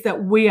 is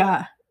that we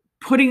are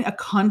putting a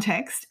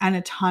context and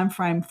a time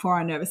frame for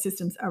our nervous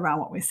systems around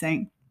what we're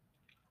seeing.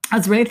 I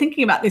was really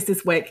thinking about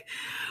this week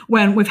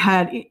when we've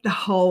had the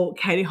whole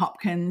Katie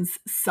Hopkins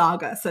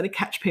saga. So to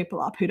catch people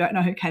up who don't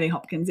know who Katie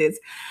Hopkins is,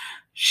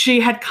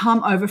 she had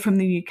come over from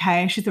the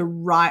UK. She's a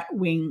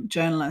right-wing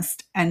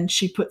journalist, and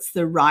she puts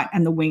the right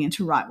and the wing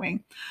into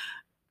right-wing.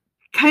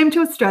 Came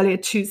to Australia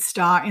to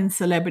star in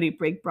Celebrity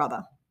Big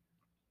Brother.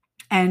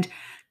 And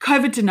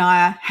COVID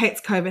denier, hates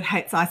COVID,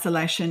 hates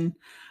isolation,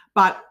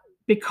 but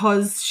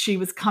because she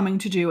was coming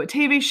to do a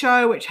TV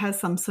show which has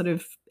some sort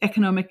of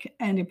economic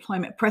and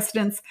employment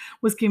precedence,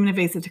 was given a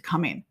visa to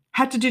come in.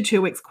 Had to do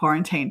 2 weeks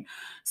quarantine.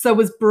 So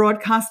was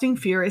broadcasting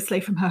furiously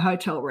from her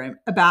hotel room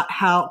about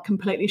how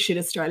completely shit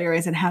Australia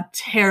is and how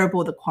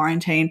terrible the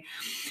quarantine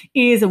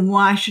is and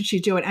why should she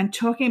do it, and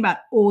talking about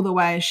all the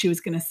ways she was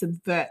going to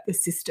subvert the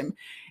system,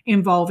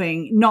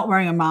 involving not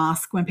wearing a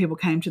mask when people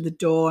came to the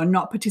door,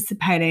 not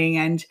participating,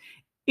 and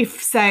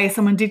if, say,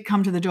 someone did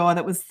come to the door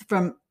that was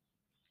from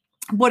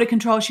border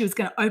control, she was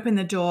going to open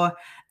the door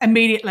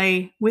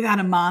immediately without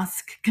a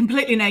mask,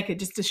 completely naked,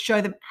 just to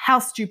show them how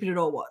stupid it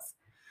all was.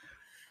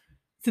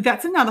 So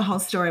that's another whole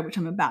story, which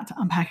I'm about to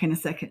unpack in a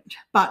second.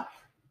 But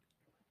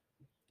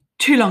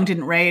too long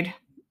didn't read.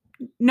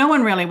 No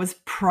one really was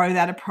pro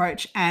that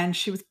approach, and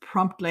she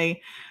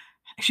promptly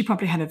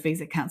had her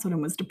visa cancelled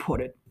and was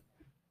deported.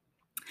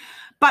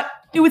 But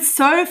it was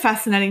so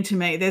fascinating to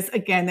me. There's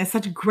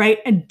such a great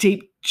and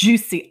deep,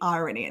 juicy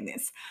irony in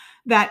this,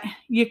 that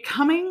you're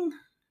coming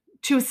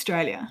to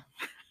Australia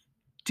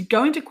to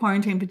go into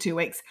quarantine for 2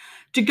 weeks,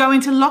 to go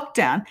into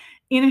lockdown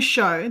in a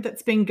show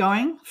that's been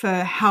going for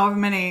however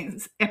many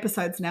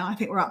episodes now. I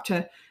think we're up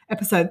to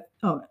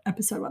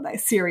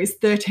series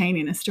 13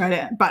 in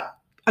Australia, but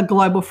a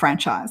global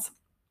franchise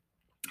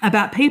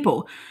about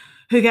people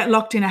who get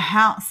locked in a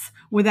house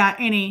without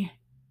any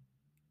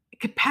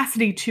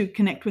capacity to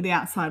connect with the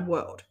outside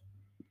world.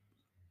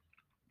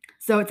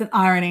 So it's an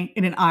irony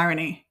in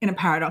a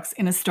paradox,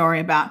 in a story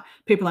about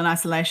people in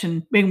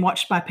isolation being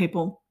watched by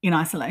people in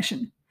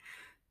isolation.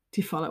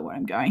 Do you follow where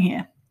I'm going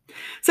here?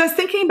 So I was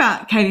thinking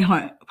about Katie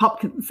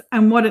Hopkins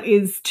and what it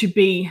is to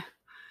be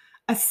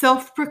a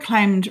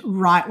self-proclaimed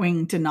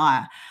right-wing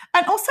denier,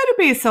 and also to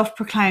be a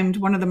self-proclaimed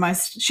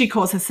she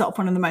calls herself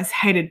one of the most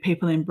hated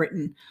people in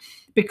Britain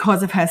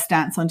because of her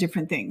stance on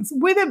different things,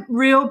 with a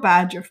real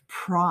badge of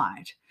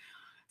pride.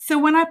 So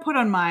when I put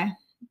on my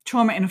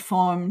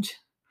trauma-informed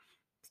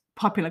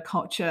popular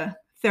culture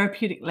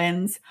therapeutic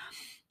lens,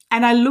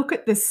 and I look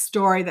at the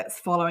story that's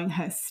following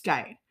her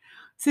state.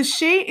 So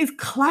she is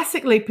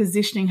classically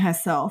positioning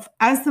herself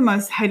as the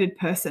most hated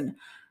person.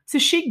 So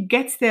she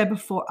gets there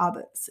before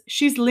others.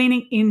 She's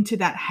leaning into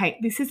that hate.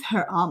 This is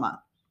her armor.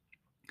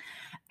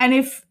 And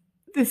if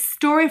the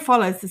story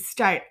follows the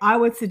state, I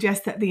would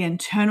suggest that the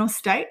internal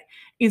state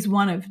is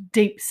one of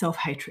deep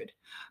self-hatred.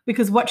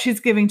 Because what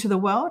she's giving to the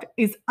world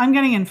is, I'm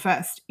getting in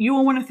first. You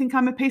all want to think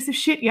I'm a piece of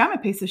shit? Yeah, I'm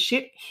a piece of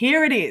shit.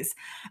 Here it is.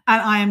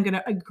 And I am going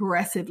to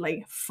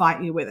aggressively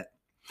fight you with it.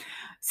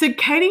 So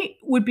Katie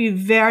would be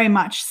very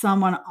much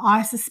someone,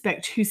 I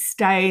suspect, who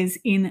stays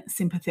in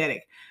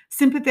sympathetic.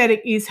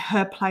 Sympathetic is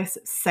her place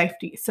of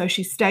safety. So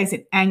she stays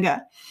in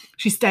anger.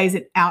 She stays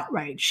in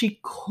outrage. She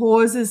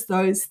causes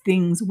those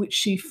things which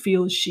she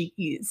feels she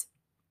is.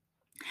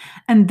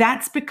 And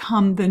that's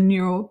become the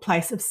neural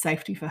place of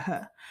safety for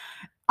her.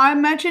 I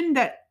imagine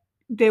that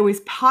there was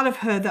part of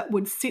her that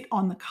would sit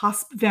on the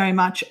cusp very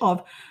much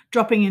of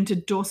dropping into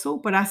dorsal,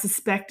 but I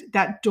suspect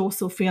that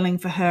dorsal feeling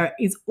for her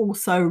is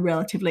also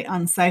relatively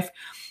unsafe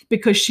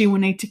because she will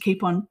need to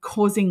keep on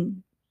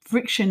causing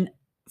friction,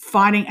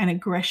 fighting, and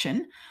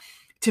aggression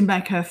to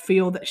make her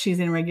feel that she's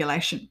in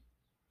regulation.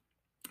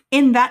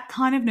 In that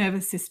kind of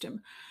nervous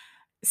system,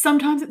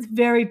 sometimes it's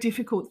very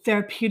difficult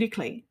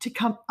therapeutically to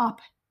come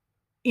up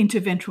into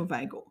ventral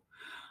vagal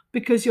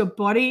because your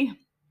body,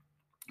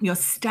 your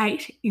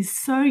state is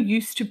so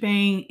used to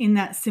being in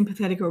that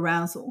sympathetic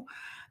arousal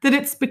that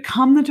it's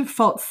become the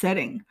default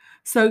setting.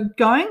 So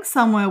going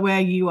somewhere where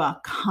you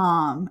are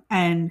calm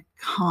and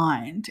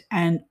kind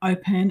and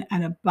open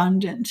and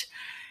abundant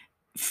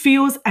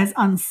feels as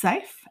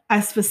unsafe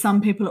as for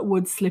some people it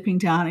would slipping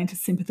down into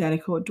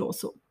sympathetic or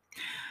dorsal.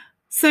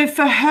 So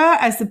for her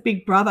as the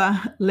big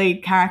brother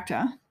lead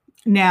character,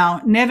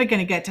 now never going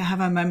to get to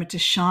have a moment to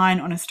shine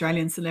on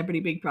Australian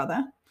Celebrity Big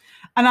Brother.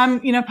 And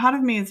I'm, part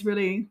of me is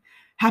really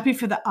happy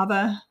for the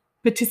other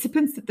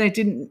participants that they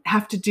didn't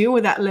have to deal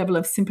with that level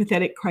of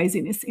sympathetic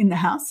craziness in the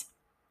house.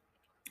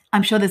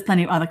 I'm sure there's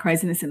plenty of other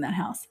craziness in that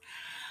house.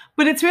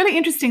 But it's really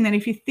interesting that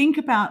if you think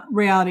about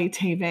reality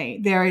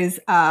TV, there is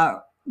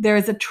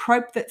a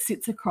trope that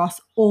sits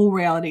across all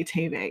reality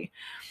TV,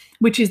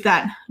 which is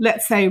that,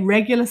 let's say,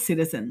 regular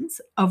citizens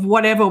of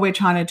whatever we're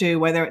trying to do,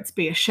 whether it's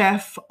be a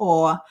chef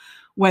or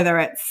whether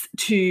it's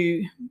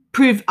to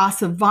prove our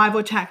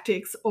survival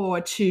tactics or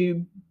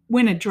to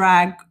win a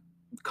drag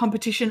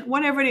competition,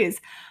 whatever it is,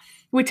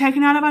 we're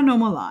taken out of our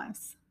normal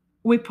lives.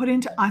 We're put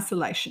into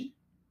isolation.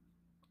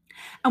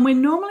 And we're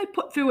normally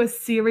put through a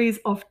series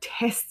of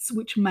tests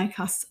which make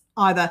us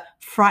either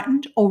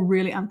frightened or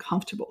really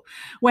uncomfortable.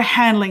 We're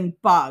handling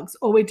bugs,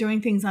 or we're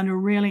doing things under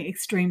really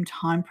extreme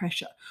time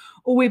pressure,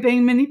 or we're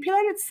being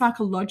manipulated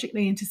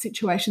psychologically into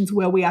situations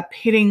where we are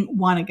pitting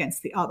one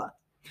against the other.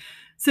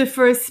 So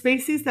for a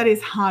species that is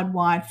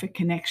hardwired for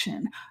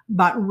connection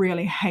but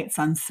really hates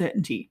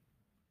uncertainty,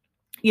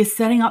 you're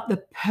setting up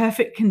the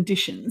perfect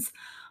conditions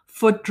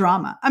for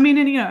drama. I mean,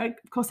 and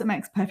of course it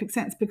makes perfect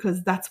sense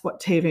because that's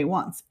what TV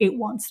wants. It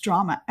wants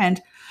drama,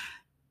 and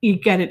you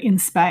get it in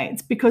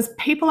spades because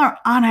people are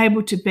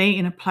unable to be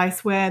in a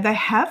place where they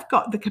have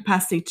got the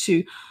capacity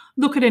to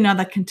look at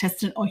another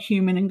contestant or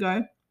human and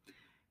go,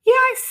 yeah,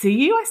 I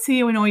see you. I see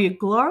you in all your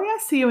glory. I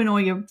see you in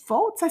all your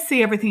faults. I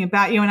see everything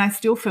about you, and I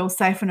still feel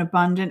safe and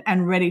abundant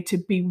and ready to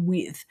be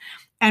with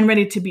and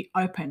ready to be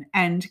open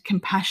and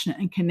compassionate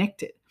and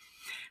connected.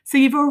 So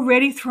you've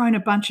already thrown a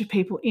bunch of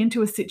people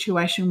into a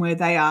situation where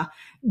they are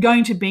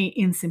going to be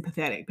in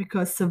sympathetic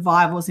because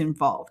survival's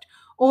involved.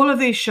 All of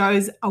these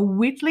shows are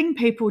whittling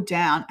people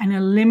down and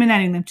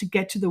eliminating them to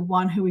get to the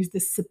one who is the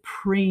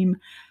supreme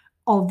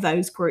of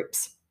those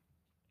groups.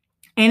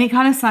 Any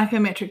kind of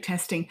psychometric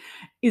testing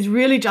is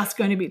really just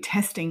going to be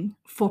testing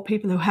for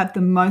people who have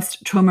the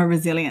most trauma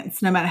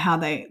resilience, no matter how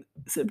they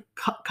sort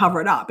of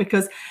cover it up,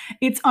 because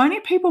it's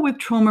only people with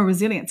trauma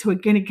resilience who are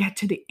going to get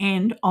to the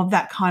end of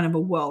that kind of a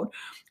world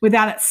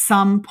without at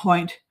some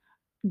point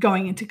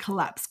going into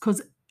collapse.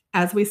 Because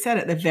as we said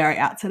at the very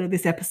outset of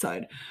this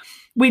episode,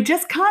 we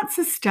just can't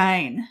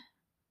sustain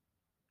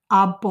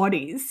our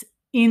bodies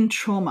in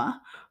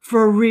trauma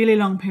for a really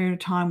long period of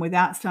time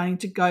without starting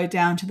to go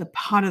down to the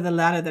part of the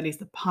ladder that is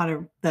the part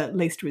of the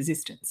least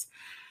resistance.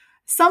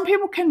 Some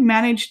people can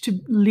manage to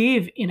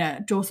live in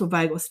a dorsal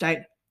vagal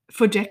state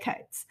for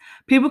decades.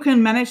 People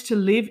can manage to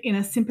live in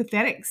a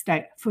sympathetic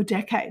state for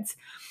decades.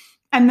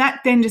 And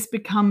that then just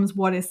becomes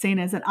what is seen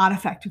as an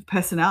artifact of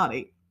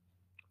personality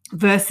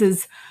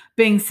versus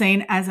being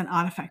seen as an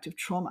artifact of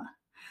trauma.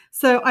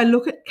 So I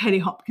look at Katie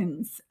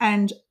Hopkins,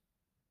 and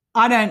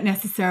I don't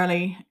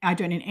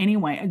in any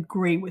way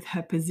agree with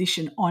her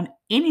position on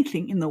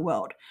anything in the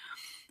world,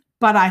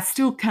 but I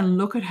still can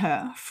look at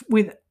her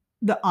with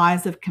the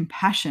eyes of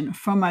compassion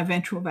from my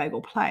ventral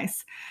vagal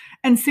place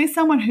and see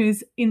someone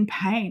who's in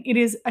pain. It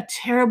is a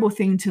terrible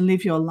thing to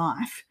live your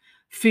life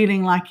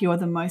feeling like you're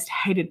the most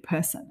hated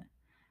person.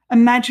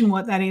 Imagine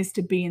what that is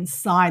to be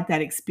inside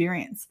that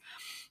experience.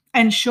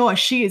 And sure,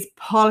 she is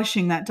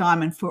polishing that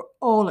diamond for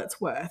all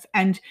it's worth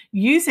and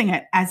using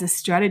it as a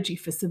strategy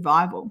for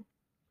survival.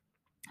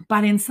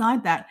 But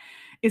inside that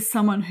is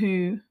someone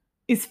who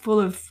is full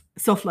of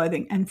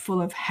self-loathing and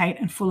full of hate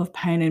and full of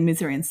pain and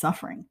misery and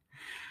suffering.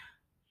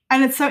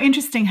 And it's so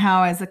interesting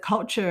how as a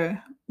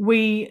culture,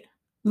 we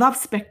love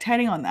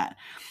spectating on that.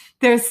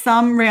 There's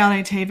some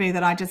reality TV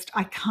that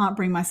I can't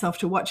bring myself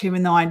to watch,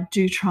 even though I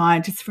do try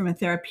just from a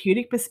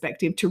therapeutic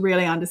perspective to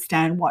really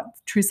understand what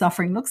true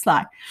suffering looks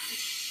like.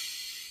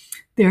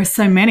 There are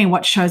so many.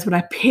 What shows would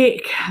I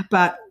pick?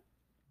 But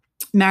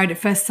Married at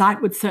First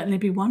Sight would certainly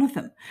be one of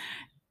them.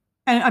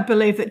 And I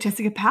believe that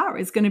Jessica Power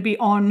is going to be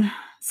on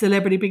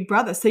Celebrity Big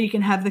Brother. So you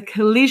can have the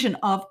collision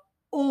of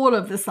all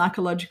of the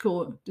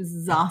psychological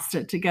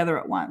disaster together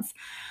at once.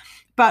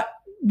 But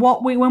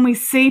when we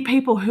see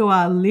people who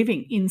are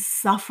living in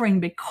suffering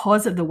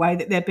because of the way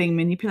that they're being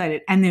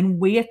manipulated, and then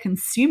we are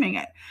consuming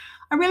it,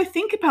 I really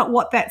think about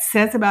what that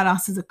says about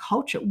us as a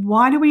culture.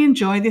 Why do we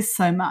enjoy this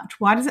so much?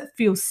 Why does it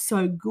feel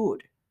so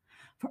good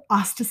for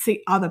us to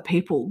see other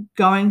people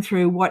going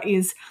through what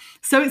is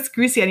so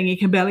excruciating you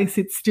can barely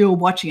sit still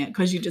watching it,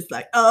 because you're just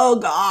like, oh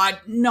God,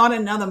 not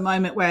another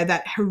moment where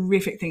that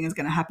horrific thing is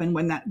going to happen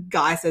when that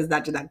guy says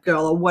that to that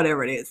girl or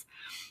whatever it is.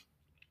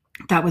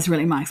 That was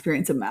really my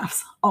experience of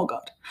maths. Oh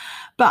God.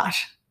 But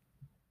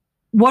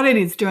what it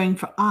is doing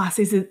for us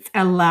is it's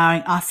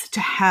allowing us to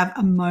have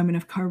a moment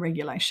of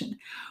co-regulation.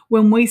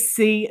 When we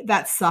see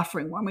that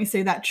suffering, when we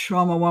see that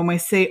trauma, when we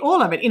see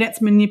all of it in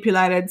its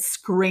manipulated,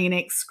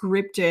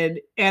 scripted,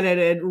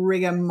 edited,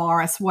 rigor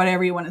mortis,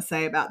 whatever you want to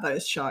say about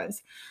those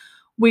shows,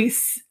 we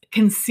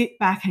can sit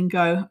back and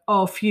go,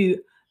 oh,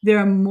 phew, there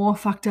are more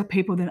fucked up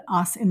people than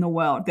us in the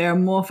world. There are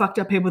more fucked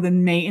up people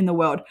than me in the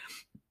world.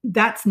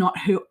 That's not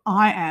who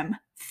I am,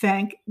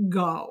 thank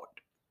God.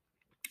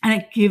 And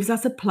it gives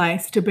us a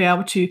place to be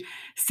able to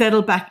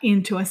settle back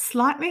into a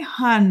slightly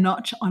higher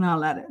notch on our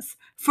ladders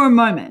for a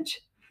moment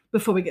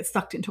before we get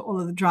sucked into all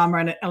of the drama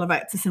and it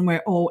elevates us and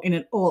we're all in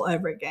it all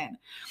over again.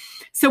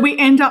 So we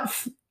end up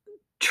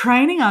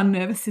training our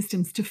nervous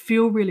systems to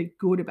feel really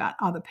good about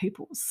other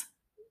people's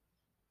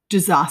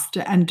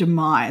disaster and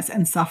demise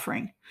and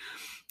suffering.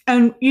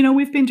 And,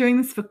 we've been doing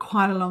this for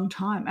quite a long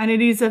time. And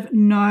it is of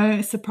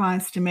no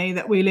surprise to me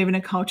that we live in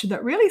a culture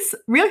that really,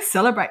 really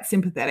celebrates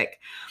sympathetic.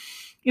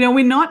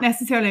 We're not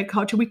necessarily a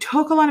culture. We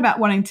talk a lot about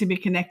wanting to be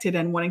connected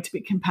and wanting to be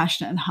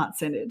compassionate and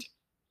heart-centered.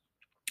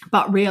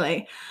 But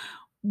really,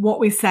 what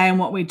we say and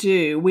what we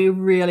do, we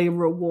really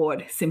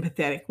reward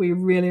sympathetic. We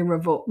really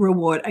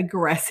reward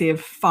aggressive,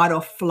 fight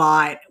or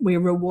flight. We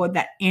reward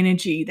that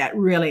energy, that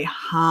really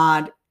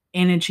hard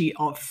energy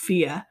of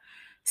fear,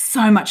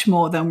 so much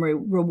more than we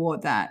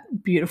reward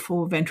that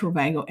beautiful ventral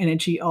vagal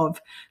energy of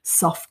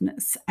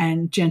softness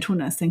and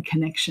gentleness and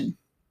connection.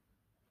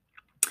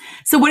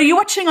 So what are you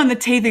watching on the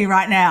TV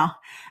right now?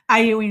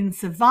 Are you in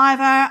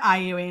Survivor? Are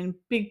you in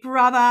Big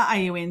Brother? Are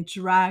you in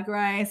Drag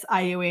Race?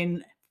 Are you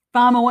in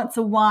Farmer Wants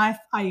a Wife?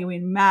 Are you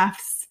in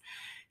Maths?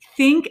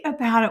 Think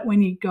about it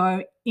when you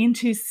go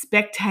into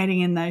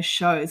spectating in those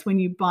shows, when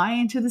you buy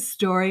into the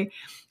story,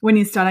 when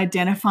you start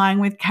identifying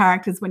with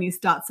characters, when you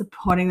start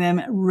supporting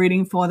them,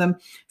 rooting for them,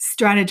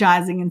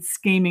 strategizing and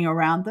scheming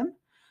around them.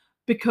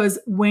 Because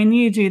when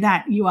you do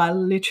that, you are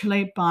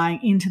literally buying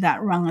into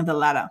that rung of the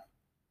ladder.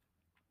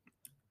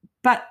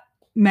 But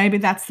maybe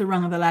that's the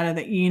rung of the ladder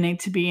that you need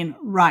to be in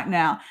right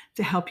now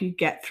to help you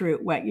get through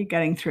what you're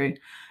getting through.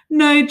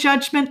 No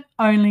judgment,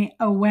 only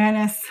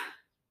awareness.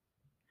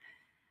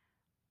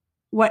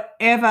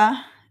 Whatever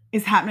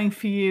is happening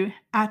for you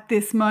at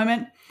this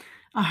moment,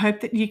 I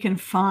hope that you can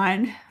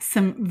find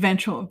some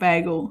ventral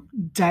vagal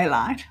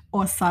daylight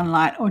or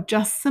sunlight or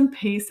just some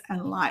peace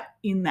and light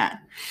in that.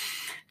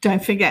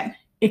 Don't forget,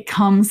 it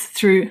comes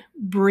through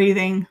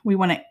breathing. We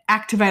want to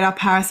activate our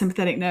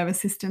parasympathetic nervous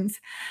systems.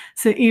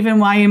 So even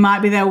while you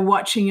might be there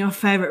watching your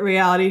favorite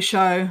reality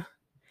show,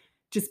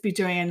 just be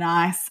doing a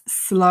nice,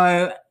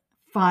 slow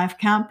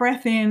 5-count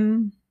breath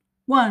in.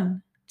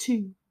 1,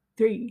 2,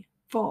 3,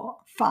 4,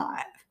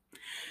 5.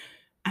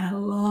 And a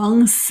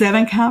long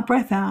 7-count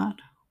breath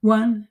out.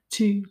 1,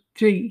 2,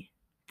 3,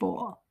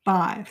 4,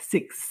 5,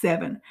 6,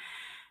 7.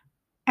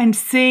 And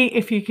see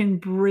if you can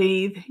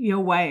breathe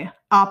your way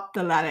up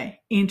the ladder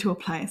into a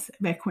place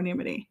of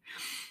equanimity.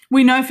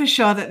 We know for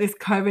sure that this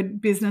COVID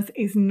business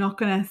is not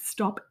going to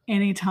stop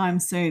anytime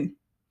soon.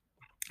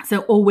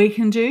 So all we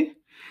can do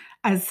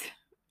as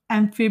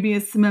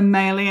amphibious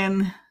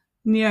mammalian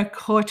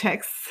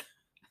neocortex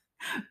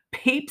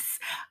peeps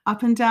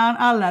up and down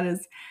our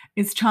ladders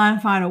is try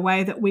and find a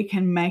way that we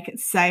can make it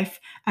safe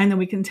and that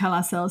we can tell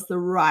ourselves the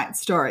right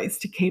stories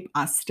to keep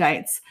our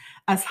states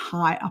as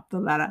high up the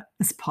ladder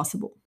as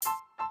possible.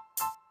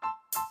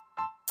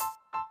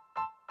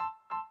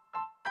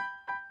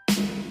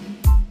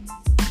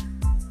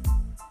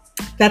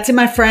 That's it,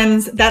 my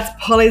friends. That's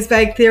Polly's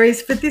Vague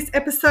Theories for this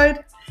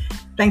episode.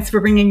 Thanks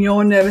for bringing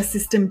your nervous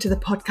system to the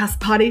podcast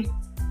party.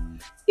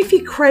 If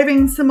you're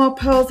craving some more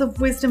pearls of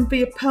wisdom for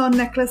your pearl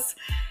necklace,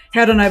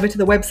 head on over to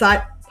the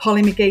website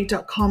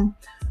pollymcgee.com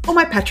or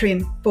my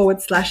Patreon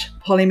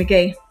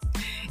 /PollyMcGee.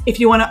 If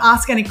you want to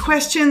ask any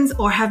questions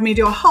or have me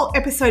do a whole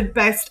episode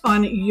based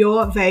on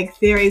your vague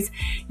theories,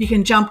 you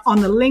can jump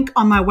on the link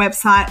on my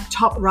website,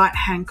 top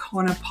right-hand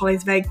corner,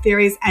 Polly's Vague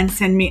Theories, and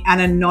send me an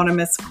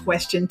anonymous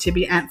question to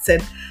be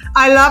answered.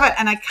 I love it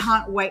and I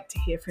can't wait to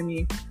hear from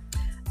you.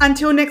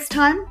 Until next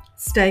time,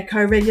 stay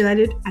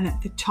co-regulated and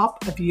at the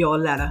top of your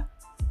ladder.